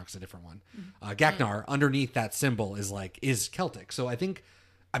Gavrock's a different one. Gaknar, underneath that symbol is Celtic. So I think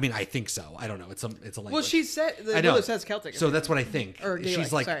so. I don't know. It's a language. Well, she said, I know. it says Celtic. So that's what I think. Or Gaelic,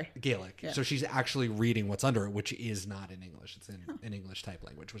 she's like sorry. Gaelic. Yeah. So she's actually reading what's under it, which is not in English. It's in an English type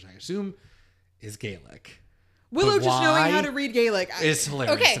language, which I assume is Gaelic. Willow But just knowing why how to read Gaelic. is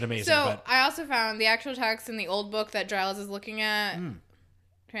hilarious Okay, and amazing. so but I also found the actual text in the old book that Giles is looking at.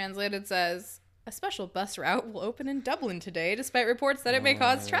 Translated says, a special bus route will open in Dublin today, despite reports that it may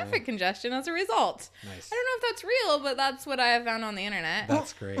cause traffic congestion as a result. Nice. I don't know if that's real, but that's what I have found on the internet.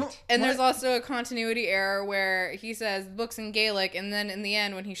 That's great. And there's also a continuity error where he says books in Gaelic, and then in the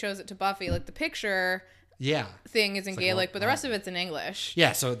end, when he shows it to Buffy, like the picture Yeah. thing is in It's like, Gaelic, well, but the rest of it's in English.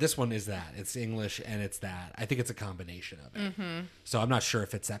 Yeah, so this one is that. It's English and it's that. I think it's a combination of it. So I'm not sure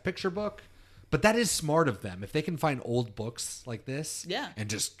if it's that picture book, but that is smart of them. If they can find old books like this and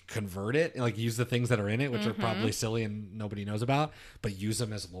just convert it, like use the things that are in it, which are probably silly and nobody knows about, but use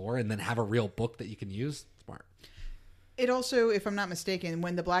them as lore and then have a real book that you can use, smart. It also, if I'm not mistaken,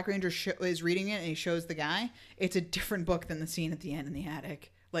 when the Black Ranger is reading it and he shows the guy, it's a different book than the scene at the end in the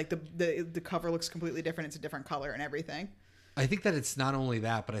attic. Like the cover looks completely different. It's a different color and everything. I think that it's not only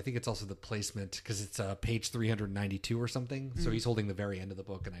that, but I think it's also the placement because it's page 392 or something. So he's holding the very end of the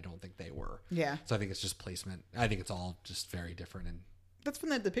book, and I don't think they were. Yeah. So I think it's just placement. I think it's all just very different. And That's from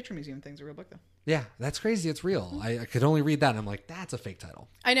the Picture Museum thing's a real book, though. yeah, that's crazy. It's real. I could only read that, and I'm like, that's a fake title.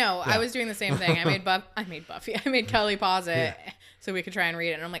 I know. Yeah. I was doing the same thing. I made Buffy. I made Kelly pause it so we could try and read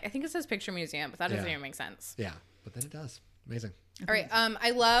it. And I'm like, I think it says Picture Museum, but that doesn't even make sense. Yeah, but then it does. Amazing. All right.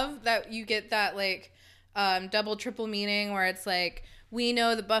 I love that you get that like double, triple meaning where it's like, we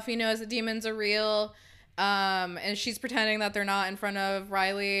know that Buffy knows that demons are real. And she's pretending that they're not in front of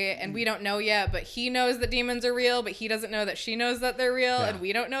Riley, and we don't know yet, but he knows that demons are real, but he doesn't know that she knows that they're real, and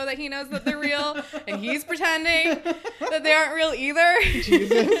we don't know that he knows that they're real, and he's pretending that they aren't real either.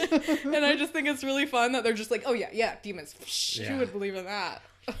 And I just think it's really fun that they're just like, oh yeah, demons. Who would believe in that?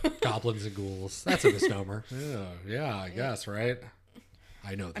 Goblins and ghouls. That's a misnomer. Yeah, I guess, right?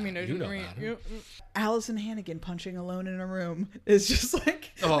 I know that. I mean, you know that. Allison Hannigan punching alone in a room is just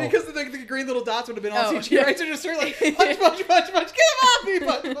like, because the green little dots would have been all CGI, right? So just sort of like, punch, get him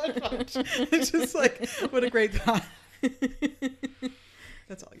off me, punch. It's just like, what a great thought.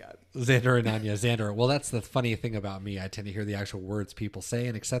 That's all I got. Xander and Anya. Xander, well, that's the funny thing about me. I tend to hear the actual words people say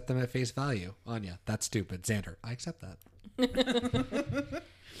and accept them at face value. Anya, that's stupid. Xander, I accept that.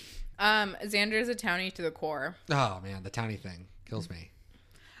 Xander's a townie to the core. Oh, man, the townie thing kills me.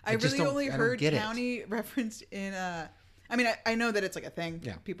 I really only heard townie referenced in I mean, I know that it's like a thing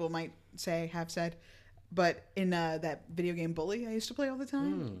people might have said, but in that video game Bully I used to play all the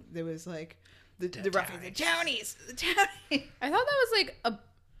time, there was like the reference, the townies. I thought that was like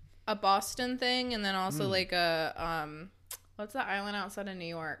a Boston thing, and then also like a what's that island outside of New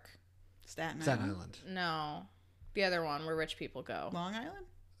York? Staten Island. No, the other one where rich people go. Long Island.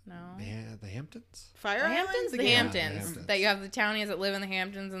 No. Yeah, the Hamptons? Fire Hamptons? The Hamptons. That you have the townies that live in the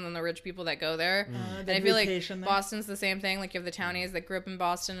Hamptons and then the rich people that go there. And I feel like Boston's the same thing. Like you have the townies that grew up in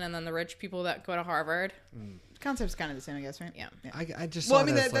Boston and then the rich people that go to Harvard. The concept's kind of the same, I guess, right? Yeah. I just well, I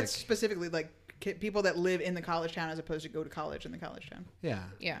mean, that's specifically like people that live in the college town as opposed to go to college in the college town. Yeah.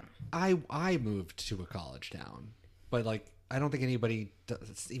 Yeah. I moved to a college town, but like I don't think anybody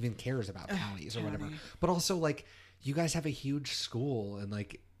even cares about townies or whatever. But also like you guys have a huge school and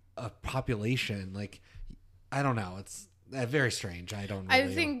like a population, like I don't know, it's very strange. I don't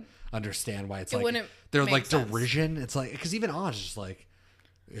really understand why it's like they're like derision. It's like because even Oz is just like,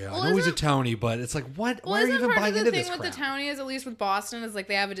 I know he's a townie, but it's like what? Why are you even buying into this crap? The thing with the townies, at least with Boston, is like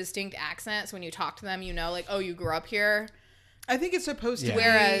they have a distinct accent. So when you talk to them, you know, like, oh, you grew up here. I think it's supposed to.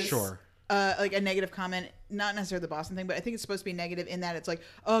 Whereas, like a negative comment, not necessarily the Boston thing, but I think it's supposed to be negative in that it's like,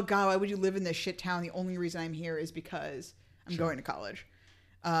 oh God, why would you live in this shit town? The only reason I'm here is because I'm going to college.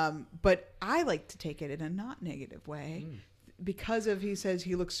 But I like to take it in a not negative way because of, he says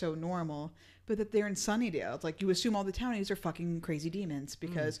he looks so normal, but that they're in Sunnydale. It's like you assume all the townies are fucking crazy demons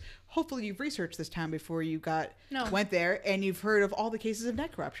because hopefully you've researched this town before you went there and you've heard of all the cases of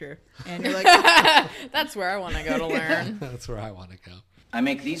neck rupture. And you're like, that's where I want to go to learn. That's where I want to go. I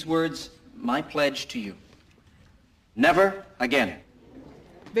make these words my pledge to you. Never again.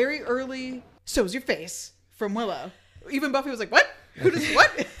 Very early, so's your face from Willow. Even Buffy was like, what? Who does what?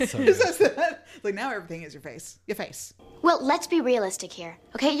 Who says that? Like now everything is your face. Your face. Well, let's be realistic here.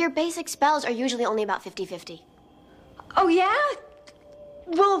 Okay, your basic spells are usually only about 50-50. Oh, yeah?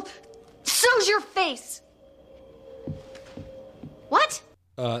 Well, so's your face. What?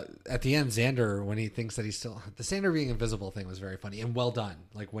 At the end, Xander, when he thinks that he's still... The Xander being invisible thing was very funny and well done.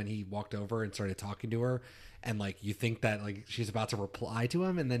 Like when he walked over and started talking to her and like you think that like she's about to reply to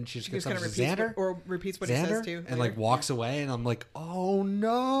him and then she just gets up to Xander. Or repeats what he says to. And like walks away and I'm like, oh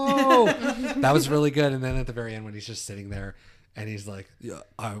no. That was really good. And then at the very end when he's just sitting there and he's like, yeah,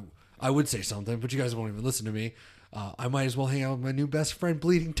 I would say something, but you guys won't even listen to me. I might as well hang out with my new best friend,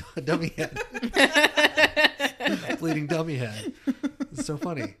 Bleeding Dummy Head. Bleeding Dummy Head. It's so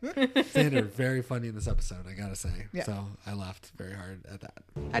funny. Xander, very funny in this episode, I gotta say. Yeah. So I laughed very hard at that.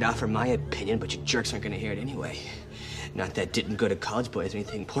 I'd offer my opinion, but you jerks aren't gonna hear it anyway. Not that didn't go to college boys or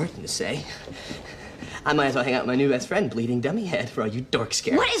anything important to say. I might as well hang out with my new best friend, Bleeding Dummy Head, for all you dorks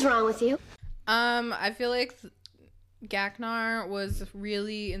scared. What is wrong with you? I feel like Gaknar was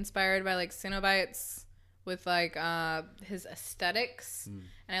really inspired by like Cenobites with like his aesthetics.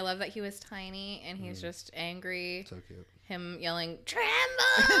 And I love that he was tiny and he's just angry. So cute. Him yelling, "Tremble!"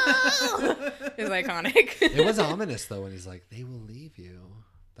 is iconic. It was ominous though when he's like, "They will leave you."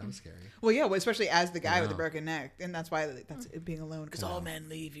 That was scary. Well, yeah, especially as the guy with the broken neck, and that's why that's it being alone because all men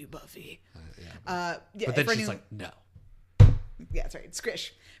leave you, Buffy. Yeah, but then she's like, "No." Yeah, that's right.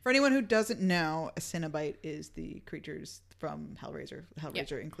 Squish. For anyone who doesn't know, a Cenobite is the creatures from Hellraiser.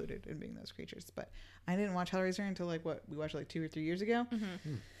 Hellraiser included in being those creatures. But I didn't watch Hellraiser until we watched it like 2 or 3 years ago,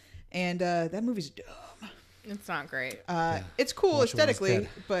 and that movie's dumb. It's not great. It's cool aesthetically,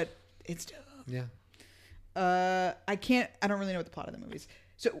 but it's dumb. Yeah. I don't really know what the plot of the movie is.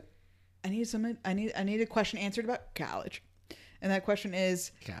 So I need a question answered about college. And that question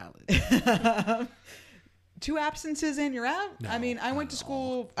is college. 2 absences and you're out? No, I mean, I went to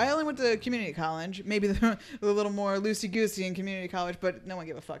school. I only went to community college. Maybe a little more loosey-goosey in community college, but no one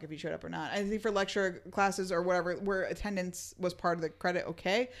gave a fuck if you showed up or not. I think for lecture classes or whatever, where attendance was part of the credit,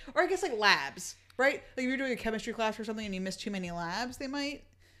 okay. Or I guess like labs. right? Like if you're doing a chemistry class or something and you miss too many labs, they might.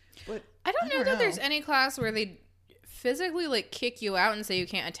 But I don't know that there's any class where they physically like kick you out and say you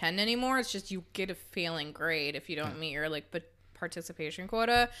can't attend anymore. It's just you get a failing grade if you don't meet your like participation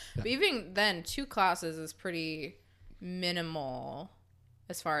quota. But even then, 2 classes is pretty minimal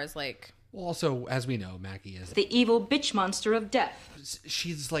as far as like. Well, also, as we know, Maggie is the evil bitch monster of death.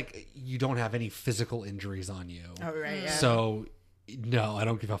 She's like, you don't have any physical injuries on you. Oh, right. Yeah. So, no, I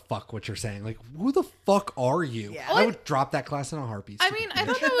don't give a fuck what you're saying. Like, who the fuck are you? Yeah. I would drop that class in a heartbeat. I mean, I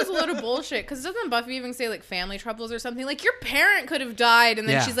thought that was a load of bullshit because doesn't Buffy even say like family troubles or something? Like your parent could have died, and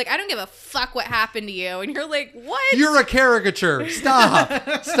then she's like, I don't give a fuck what happened to you, and you're like, what? You're a caricature.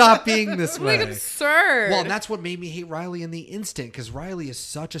 Stop being this way. Like absurd. Well, and that's what made me hate Riley in the instant because Riley is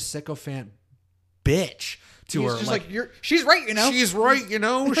such a sycophant bitch to He's her. just like she's right, you know. She's right, you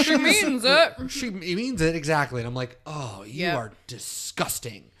know. She means it. She means it exactly. And I'm like, oh, you are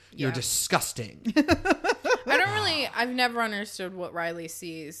disgusting. You're disgusting. I've never understood what Riley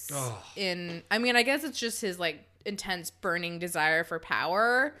sees in. I mean, I guess it's just his like intense burning desire for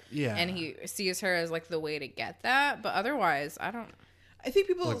power. Yeah. And he sees her as like the way to get that. But otherwise, I don't. I think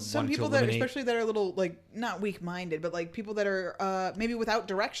people, Like, some wanting to people that, eliminate- especially that are a little like not weak-minded, but like people that are maybe without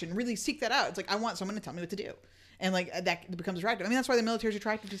direction, really seek that out. It's like I want someone to tell me what to do, and like that becomes attractive. I mean, that's why the military is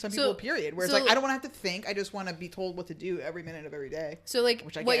attractive to some people. Period. Where it's like I don't want to have to think. I just want to be told what to do every minute of every day. So like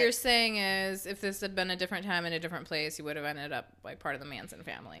which I what get. you're saying is, if this had been a different time in a different place, he would have ended up like part of the Manson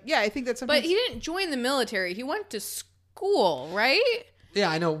family. Yeah, I think that's. But he didn't join the military. He went to school, right? Yeah,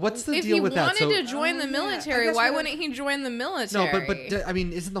 I know. What's the if deal he with that? wanted to join the military, why wouldn't he join the military? No, but I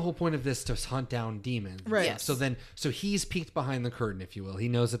mean, isn't the whole point of this to hunt down demons? Right. Yes. So he's peeked behind the curtain, if you will. He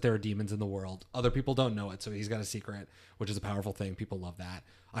knows that there are demons in the world. Other people don't know it, so he's got a secret, which is a powerful thing. People love that.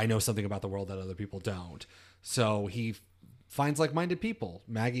 I know something about the world that other people don't. So he finds like-minded people.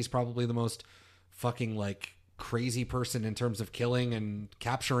 Maggie's probably the most fucking like crazy person in terms of killing and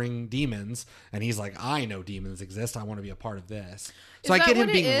capturing demons, and he's like, I know demons exist. I want to be a part of this. So I get him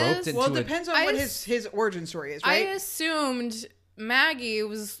being roped into. Well, it depends on what his origin story is, right? I assumed Maggie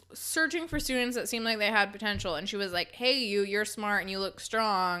was searching for students that seemed like they had potential, and she was like, hey, you're smart and you look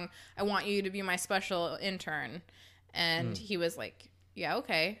strong. I want you to be my special intern. And he was like, yeah,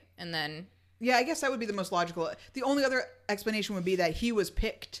 okay. And then yeah, I guess that would be the most logical. The only other explanation would be that he was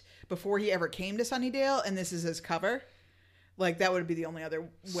picked before he ever came to Sunnydale, and this is his cover. Like, that would be the only other way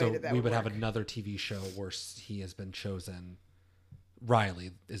so that we would have work. another TV show where he has been chosen.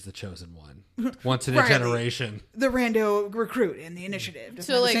 Riley is the chosen one. Once in a Riley, generation. the rando recruit in the initiative.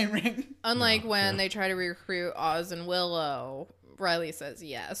 Doesn't So have the like, same ring. unlike when they try to recruit Oz and Willow, Riley says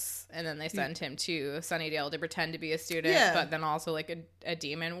yes, and then they send him to Sunnydale to pretend to be a student, Yeah. but then also like a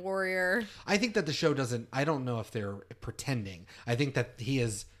demon warrior. I think that the show doesn't. I don't know if they're pretending. I think that he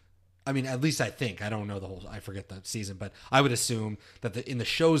is. I mean, at least I think. I don't know the whole. I forget the season, but I would assume that in the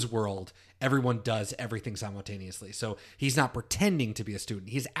show's world, everyone does everything simultaneously. So he's not pretending to be a student.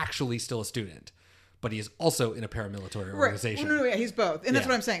 He's actually still a student, but he is also in a paramilitary organization. Right. No, yeah, he's both, and that's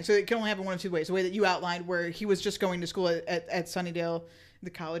Yeah. what I'm saying. So it can only happen one of two ways. The way that you outlined, where he was just going to school at Sunnydale, the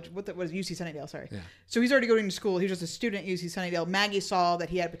college. What is UC Sunnydale? Sorry. Yeah. So he's already going to school. He was just a student at UC Sunnydale. Maggie saw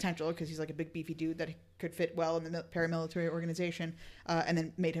that he had potential because he's like a big beefy dude that could fit well in the paramilitary organization, and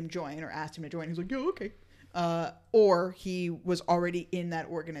then made him join or asked him to join. He's like, yeah, okay. Or he was already in that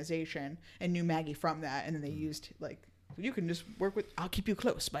organization and knew Maggie from that, and then they used like, you can just work with. I'll keep you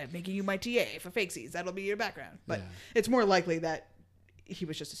close by making you my TA for fakesies. That'll be your background. But it's more likely that he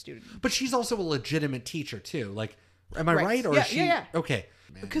was just a student. But she's also a legitimate teacher too. Like, am I Right. right? Or Yeah, is she? yeah. Okay.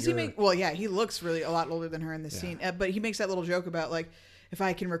 Man, Because he looks really a lot older than her in this scene. But he makes that little joke about like, if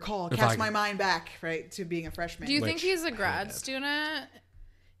I can recall, cast my mind back, right, to being a freshman. Do you think he's a grad student?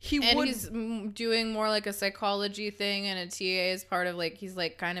 He's doing more like a psychology thing, and a TA is part of like, he's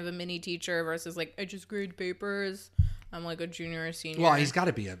like kind of a mini teacher versus like, I just grade papers. I'm like a junior or senior. Well, he's got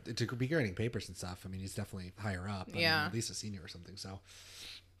to be to be grading papers and stuff. I mean, he's definitely higher up. I mean, Yeah. at least a senior or something. So.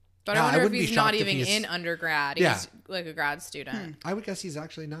 But I wonder if wouldn't be he's not shocked if even he's- in undergrad. Yeah. He's like a grad student. I would guess he's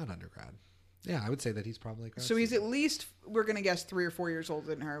actually not undergrad. Yeah, I would say that he's probably a grad So he's student. at least, we're going to guess 3 or 4 years older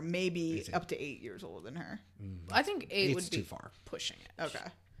than her, maybe up to 8 years older than her. I think 8 would Eight's be too far. pushing it. Okay.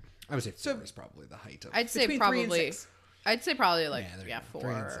 I would say 4 is probably the height of. I'd say Between 3 and probably. 6. I'd say probably like Yeah, there you go.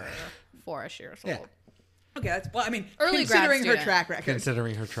 3 and 4-ish years Yeah. old. Okay, that's, well, I mean, Early grad considering her student. track record.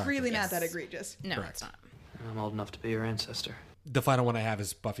 Considering her track Really record. not that egregious. No, Correct. it's not. I'm old enough to be your ancestor. The final one I have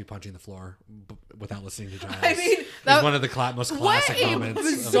is Buffy punching the floor without listening to Giles. I mean, it's one of the most classic moments.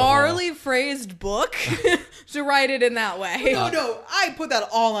 What a bizarrely phrased book to write it in that way. No, I put that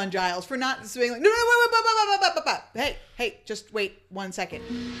all on Giles for not saying like, no, hey, just wait 1 second.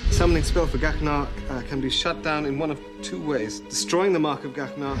 Summoning spell for Gaknar can be shut down in one of two ways. Destroying the mark of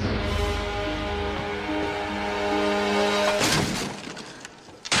Gaknar.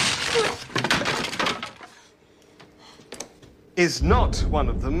 Is not one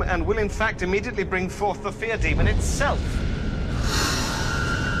of them, and will in fact immediately bring forth the fear demon itself.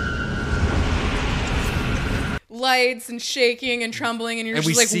 Lights and shaking and trembling, and you're And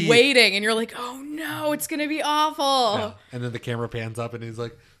just we like see- waiting, and you're like, oh no, it's gonna be awful. Yeah. And then the camera pans up and he's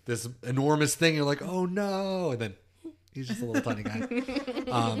like this enormous thing. You're like, oh no. And then he's just a little tiny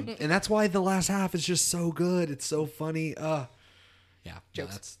guy. And that's why the last half is just so good. It's so funny. Yeah.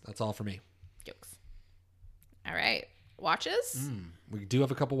 Jokes. That's all for me. Jokes. All right. Watches? We do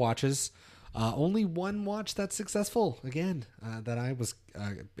have a couple watches. Only one watch that's successful again that I was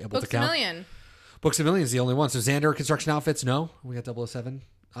able Books to count. a Million. Books a Million is the only one. So Xander construction outfits, no. We got 007.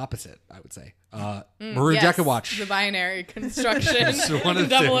 Opposite, I would say. Maroon Yes, Jacket watch. The binary construction. It's one of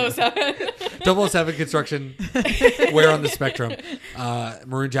the 007. 007 construction. Where on the spectrum?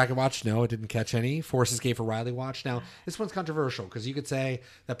 Maroon Jacket watch, no, it didn't catch any. Forces Gate for Riley watch. Now, this one's controversial because you could say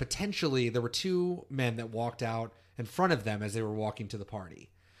that potentially there were two men that walked out in front of them as they were walking to the party.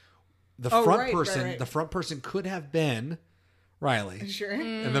 The front person could have been Riley. Sure.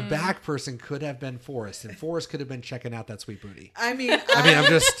 And the back person could have been Forrest. And Forrest could have been checking out that sweet booty. I mean, I'm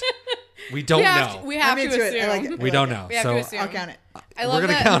just... We don't know. We have to into it. assume. I like it. We don't know. We have So to assume. I'll count it. I love We're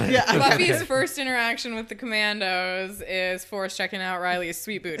gonna that count it. Yeah. Buffy's Okay. first interaction with the Commandos is Forrest checking out Riley's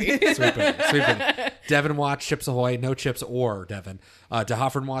sweet booty. Sweet booty. Sweet booty. Devon watch, Chips Ahoy, no Chips or Devon. De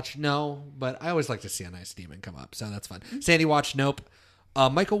Hoffern watch, no, but I always like to see a nice demon come up, so that's fun. Sandy watch, nope.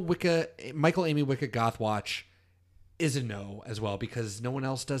 Michael Amy Wicca Goth watch is a no as well because no one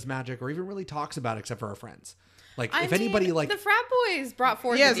else does magic or even really talks about it except for our friends. Like if anybody like the frat boys brought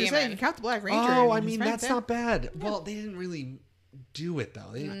forth Yeah, the as demon. you say, you count the Black Ranger. oh, and I his mean friends that's there. not bad. Well, they didn't really do it though.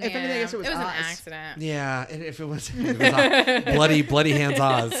 They, If anything, I guess it was an Oz. accident. Yeah, and if it was bloody hands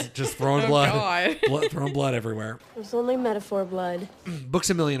Oz, just throwing blood, throwing blood everywhere. It was only metaphor blood. Books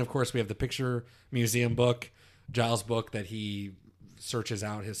a Million, of course, we have the picture museum book, Giles' book that he searches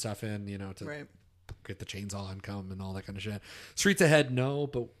out his stuff in, to get the chainsaw and come and all that kind of shit. Streets Ahead, no,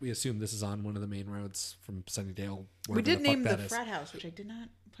 but we assume this is on one of the main roads from Sunnydale. We did name the is. frat house, which I did not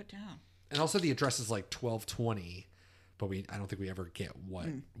put down. And also the address is like 1220, but I don't think we ever get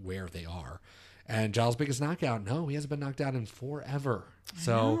where they are. And Giles' biggest knockout, no, he hasn't been knocked out in forever.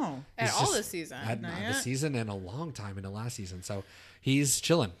 So At all this season. This season and a long time into last season. So he's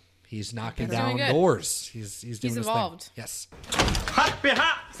chilling. He's knocking He's down doing good. doors. He's doing his evolved. thing. Yes.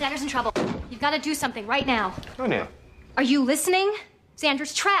 Xander's in trouble. You've got to do something right now. Oh, no. Are you listening?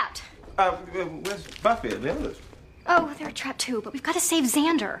 Xander's trapped. Where's Buffy and the others? Oh, they're trapped too, but we've got to save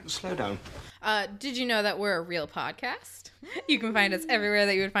Xander. Slow down. Did you know that we're a real podcast? You can find us everywhere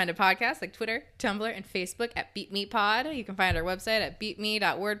that you would find a podcast, like Twitter, Tumblr, and Facebook at Beat Me Pod. You can find our website at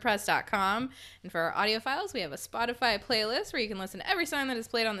beatme.wordpress.com. And for our audio files, we have a Spotify playlist where you can listen to every song that is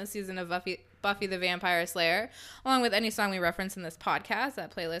played on this season of Buffy the Vampire Slayer, along with any song we reference in this podcast.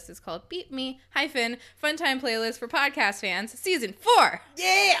 That playlist is called Beat Me - Funtime Playlist for Podcast Fans, Season 4.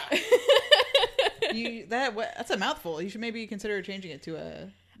 Yeah! That's a mouthful. You should maybe consider changing it to a...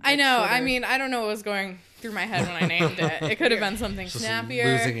 I know. shorter- I mean, I don't know what was going through my head when I named it. It could have been something Just snappier.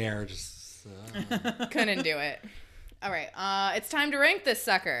 losing air. Just Couldn't do it. All right. It's time to rank this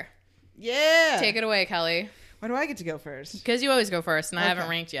sucker. Yeah! Take it away, Kelly. Why do I get to go first? Because you always go first, and I Okay. haven't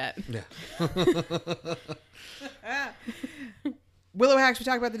ranked yet. Yeah. Willow hacks, we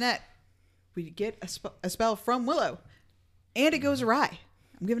talk about the net. We get a spell from Willow, and it goes awry.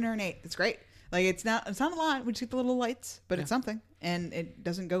 I'm giving her an 8. It's great. Like, it's not a lot. We just get the little lights, but it's something. And it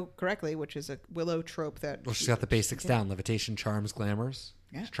doesn't go correctly, which is a Willow trope that... Well, she's got the basics down. Levitation, charms, glamours.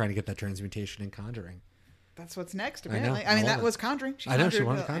 Yeah. She's trying to get that transmutation and conjuring. That's what's next, I know. apparently. I I mean, love that it. was conjuring. I know, she conjured,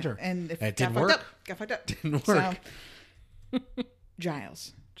 wanted to conjure. And if it got didn't fucked work. up. Got fucked up. Didn't work. So,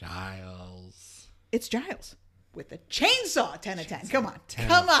 Giles. Giles. It's Giles. With a chainsaw, 10 out of 10. Come on. 10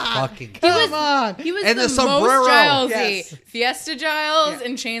 Come on. fucking Come on. He was And the the sombrero. most Gilesy. Yes. Fiesta Giles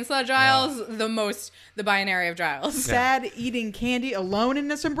and Chainsaw Giles, the binary of Giles. Sad eating candy alone in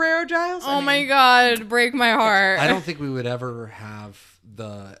a sombrero, Giles? Oh my God, break my heart. I don't think we would ever have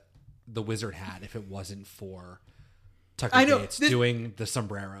the wizard hat if it wasn't for Tucker Gates doing the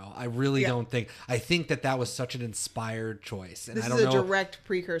sombrero. I really don't think. I think that was such an inspired choice. And this I don't is know, a direct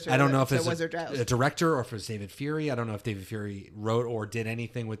precursor. I don't know if it's Wizard Giles. a director or if it was David Fury. I don't know if David Fury wrote or did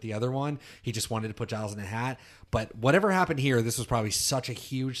anything with the other one. He just wanted to put Giles in a hat. But whatever happened here, this was probably such a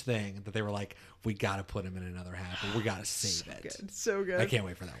huge thing that they were like, we got to put him in another hat, but we got to save it. Good. So good. I can't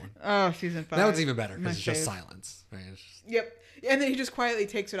wait for that one. Oh, season 5. That one's even better My because it's just fave. silence. Right? It's just... Yep. And then he just quietly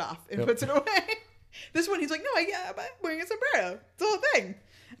takes it off and puts it away. This one, he's like, no, I'm wearing a sombrero. It's the whole thing.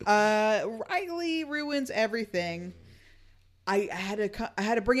 Riley ruins everything. I had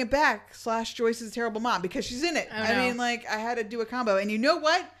to bring it back. / Joyce's terrible mom because she's in it. I mean, like, I had to do a combo. And you know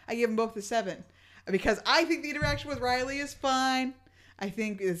what? I give them both a 7 because I think the interaction with Riley is fine. I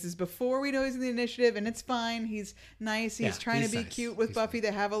think this is before we know he's in the initiative, and it's fine. He's nice. He's trying to be cute with Buffy.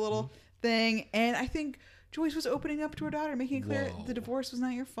 They have a little thing, and I think Joyce was opening up to her daughter, making it clear the divorce was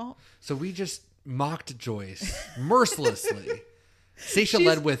not your fault. So we just mocked Joyce mercilessly. Seisha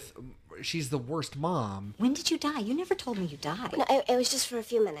led with, she's the worst mom. When did you die? You never told me you died. No, it was just for a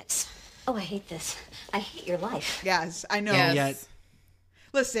few minutes. Oh, I hate this. I hate your life. Yes, I know. And yet,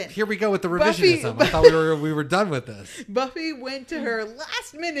 listen, here we go with the revisionism. I thought we were done with this. Buffy went to her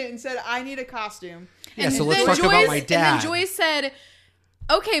last minute and said, I need a costume. Yeah, so let's talk about my dad. And then Joyce said,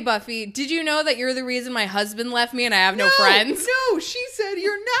 okay, Buffy, did you know that you're the reason my husband left me and I have no friends? No, she said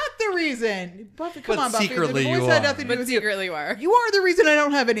you're not the reason. Buffy, come on, Buffy. Secretly the divorce you had are. nothing to do with you. Secretly you are. You are the reason I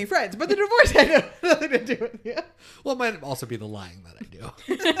don't have any friends, but the divorce had nothing to do with you. Well, it might also be the lying that I do.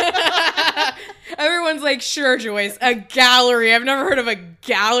 Everyone's like, sure, Joyce, a gallery. I've never heard of a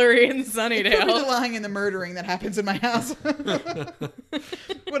gallery in It could Sunnydale. be the lying and the murdering that happens in my house.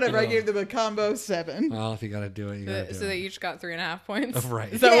 Whatever, I gave them a combo 7. Well, if you got to do it, you got to do it. So they each got 3.5 points?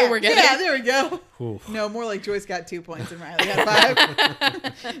 Right. Is that what we're getting? Yeah, there we go. Oof. No, more like Joyce got 2 points and Riley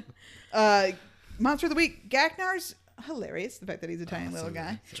got 5. Monster of the Week. Gaknar's hilarious. The fact that he's a tiny little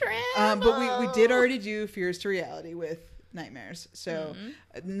guy. But we did already do Fears to Reality with Nightmares. So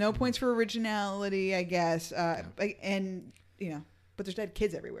no points for originality, I guess. And, you know, but there's dead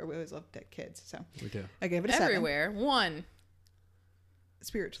kids everywhere. We always love dead kids. So we do. I gave it a 7. Everywhere. 1.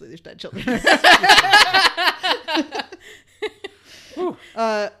 Spiritually, there's dead children.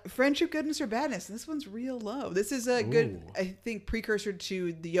 Friendship, Goodness, or Badness. This one's real low. This is a good, I think, precursor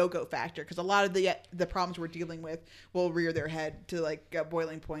to the Yogo factor, because a lot of the problems we're dealing with will rear their head to like a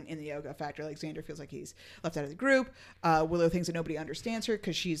boiling point in the Yogo factor. Like Xander feels like he's left out of the group. Willow thinks that nobody understands her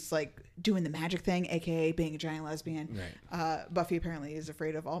because she's like doing the magic thing, aka being a giant lesbian. Right. Buffy apparently is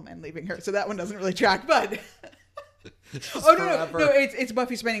afraid of all men leaving her, so that one doesn't really track. But no, it's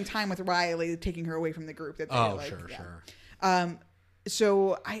Buffy spending time with Riley, taking her away from the group. Sure.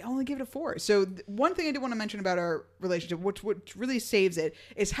 So I only give it a 4. So one thing I did want to mention about our relationship, which really saves it,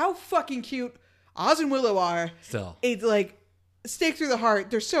 is how fucking cute Oz and Willow are. Still. It's like stake through the heart.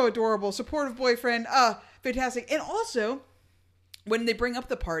 They're so adorable. Supportive boyfriend. Fantastic. And also, when they bring up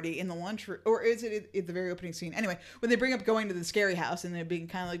the party in the lunch room, or is it at the very opening scene? Anyway, when they bring up going to the scary house and they're being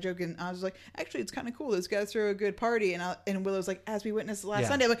kind of like joking, I was like, actually, it's kind of cool. Those guys throw a good party. And Willow's like, as we witnessed last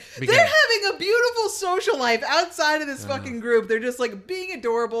Sunday, I'm like, they're having a beautiful social life outside of this fucking group. They're just like being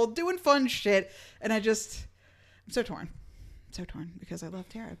adorable, doing fun shit. And I'm so torn. Because I love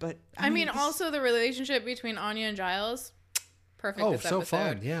Tara. But I mean, also the relationship between Anya and Giles. Perfect. Oh, this so episode.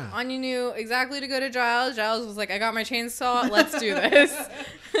 fun, yeah. Anya knew exactly to go to Giles. Giles was like, I got my chainsaw. Let's do this.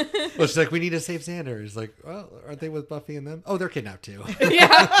 Well, she's like, we need to save Xander. He's like, well, aren't they with Buffy and them? Oh, they're kidnapped too.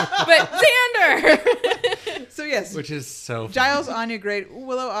 Yeah, but Xander. So yes. Which is so funny. Giles, Anya, great.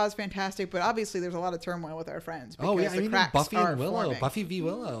 Willow, Oz, fantastic. But obviously there's a lot of turmoil with our friends. Oh, yeah. I mean, Buffy and Willow. Forming. Buffy v.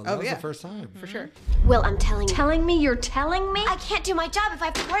 Willow. That was the first time. For sure. Will, I'm telling you. Telling me you're telling me? I can't do my job if I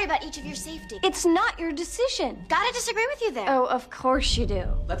have to worry about each of your safety. It's not your decision. Gotta disagree with you there. Oh, of course you do.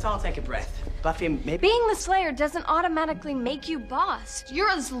 Let's all take a breath. Buffy, maybe... Being the Slayer doesn't automatically make you boss. You're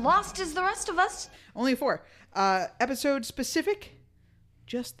as lost as the rest of us. Only 4. Episode specific.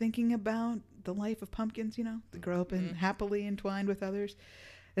 Just thinking about the life of pumpkins, you know, they grow up and happily entwined with others.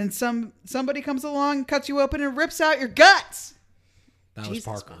 And somebody comes along, cuts you open, and rips out your guts. That was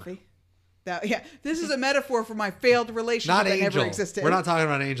Parker. Buffy. This is a metaphor for my failed relationship Not that Angel. never existed. We're not talking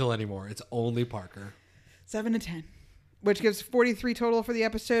about Angel anymore. It's only Parker. 7 to 10. Which gives 43 total for the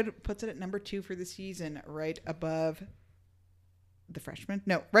episode. Puts it at number 2 for the season, right above the Freshman.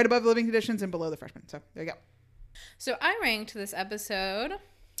 No, right above Living Conditions and below the Freshman. So there you go. So I ranked this episode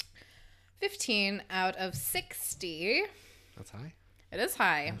 15 out of 60. That's high. It is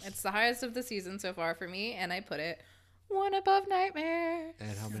high. Yes. It's the highest of the season so far for me, and I put it 1 above Nightmare.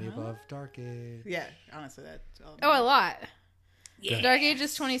 And how many above Dark Age? Yeah, honestly, that's all. Oh, a lot. Good. Dark Age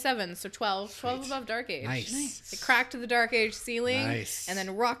is 27, so 12. 12 above Dark Age. Nice. It cracked the Dark Age ceiling Nice. and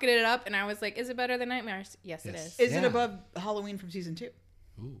then rocketed it up, and I was like, is it better than Nightmares? Yes, it is. Is it above Halloween from season 2?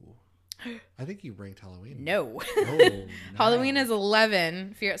 Ooh. I think you ranked Halloween. No. Oh, nice. Halloween is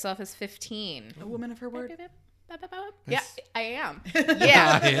 11. Fear Itself is 15. A woman of her word. Yeah, I am.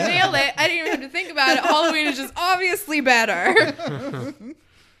 Yeah, nailed it. I didn't even have to think about it. Halloween is just obviously better.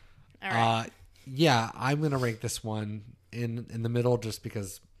 All right. Yeah, I'm going to rank this one in the middle just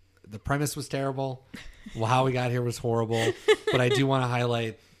because the premise was terrible. Well, how we got here was horrible. But I do want to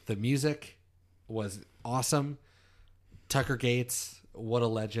highlight the music was awesome. Tucker Gates, what a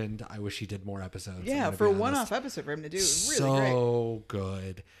legend. I wish he did more episodes. Yeah, for a one-off episode for him to do, it was really great. So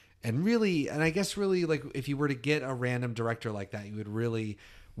good. And really, and I guess really, like, if you were to get a random director like that, you would really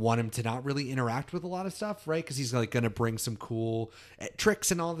want him to not really interact with a lot of stuff, right? Because he's, like, going to bring some cool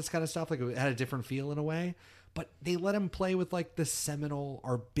tricks and all this kind of stuff. Like, it had a different feel in a way. But they let him play with, like, the seminal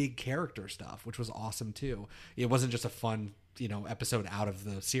or big character stuff, which was awesome, too. It wasn't just a fun, episode out of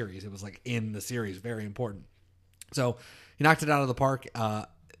the series. It was, like, in the series. Very important. So he knocked it out of the park. The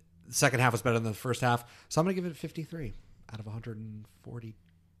second half was better than the first half. So I'm going to give it 53 out of 140.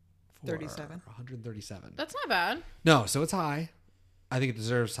 137. That's not bad. No, so it's high. I think it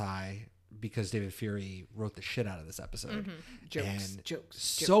deserves high because David Fury wrote the shit out of this episode. Mm-hmm. Jokes.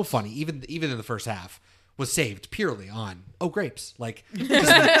 So funny. Even in the first half was saved purely on grapes. Like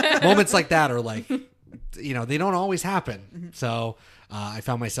just moments like that are like, they don't always happen. Mm-hmm. So I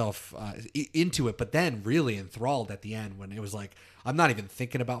found myself into it, but then really enthralled at the end when it was like, I'm not even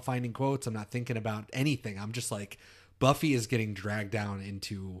thinking about finding quotes. I'm not thinking about anything. I'm just like, Buffy is getting dragged down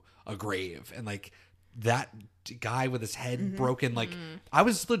into a grave, and like that guy with his head broken, like I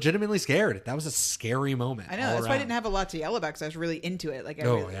was legitimately scared. That was a scary moment. I know, that's why I didn't have a lot to yell about, because I was really into it. Like, I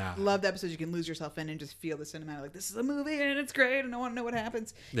really love the episodes you can lose yourself in and just feel the cinematic, like, this is a movie and it's great and I want to know what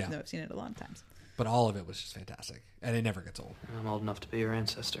happens. Yeah. No, I've seen it a lot of times. But all of it was just fantastic, and it never gets old. I'm old enough to be your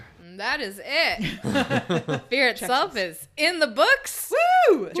ancestor. That is it. Fear Itself is in the books.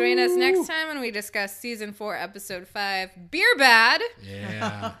 Woo! Join us next time when we discuss season 4, episode 5, Beer Bad.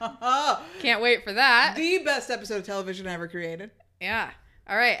 Yeah. Can't wait for that. The best episode of television ever created. Yeah.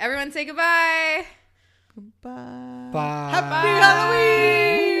 All right, everyone say goodbye. Goodbye. Bye. Happy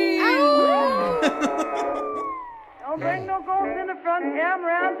Halloween! Ow! Don't bring no ghosts in the front, come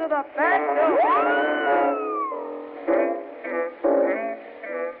round to the back door.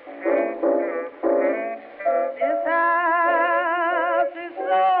 This house is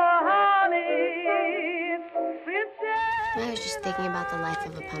so haunted. I was just thinking about the life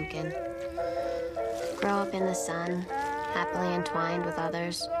of a pumpkin. Grow up in the sun, happily entwined with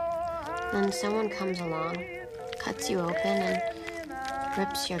others. Then someone comes along, cuts you open, and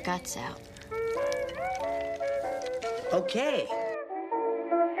rips your guts out. Okay.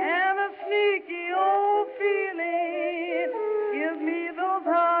 Have a sneaky old feeling. Give me those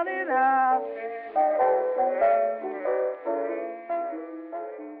haunted eyes.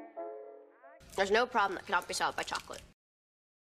 There's no problem that cannot be solved by chocolate.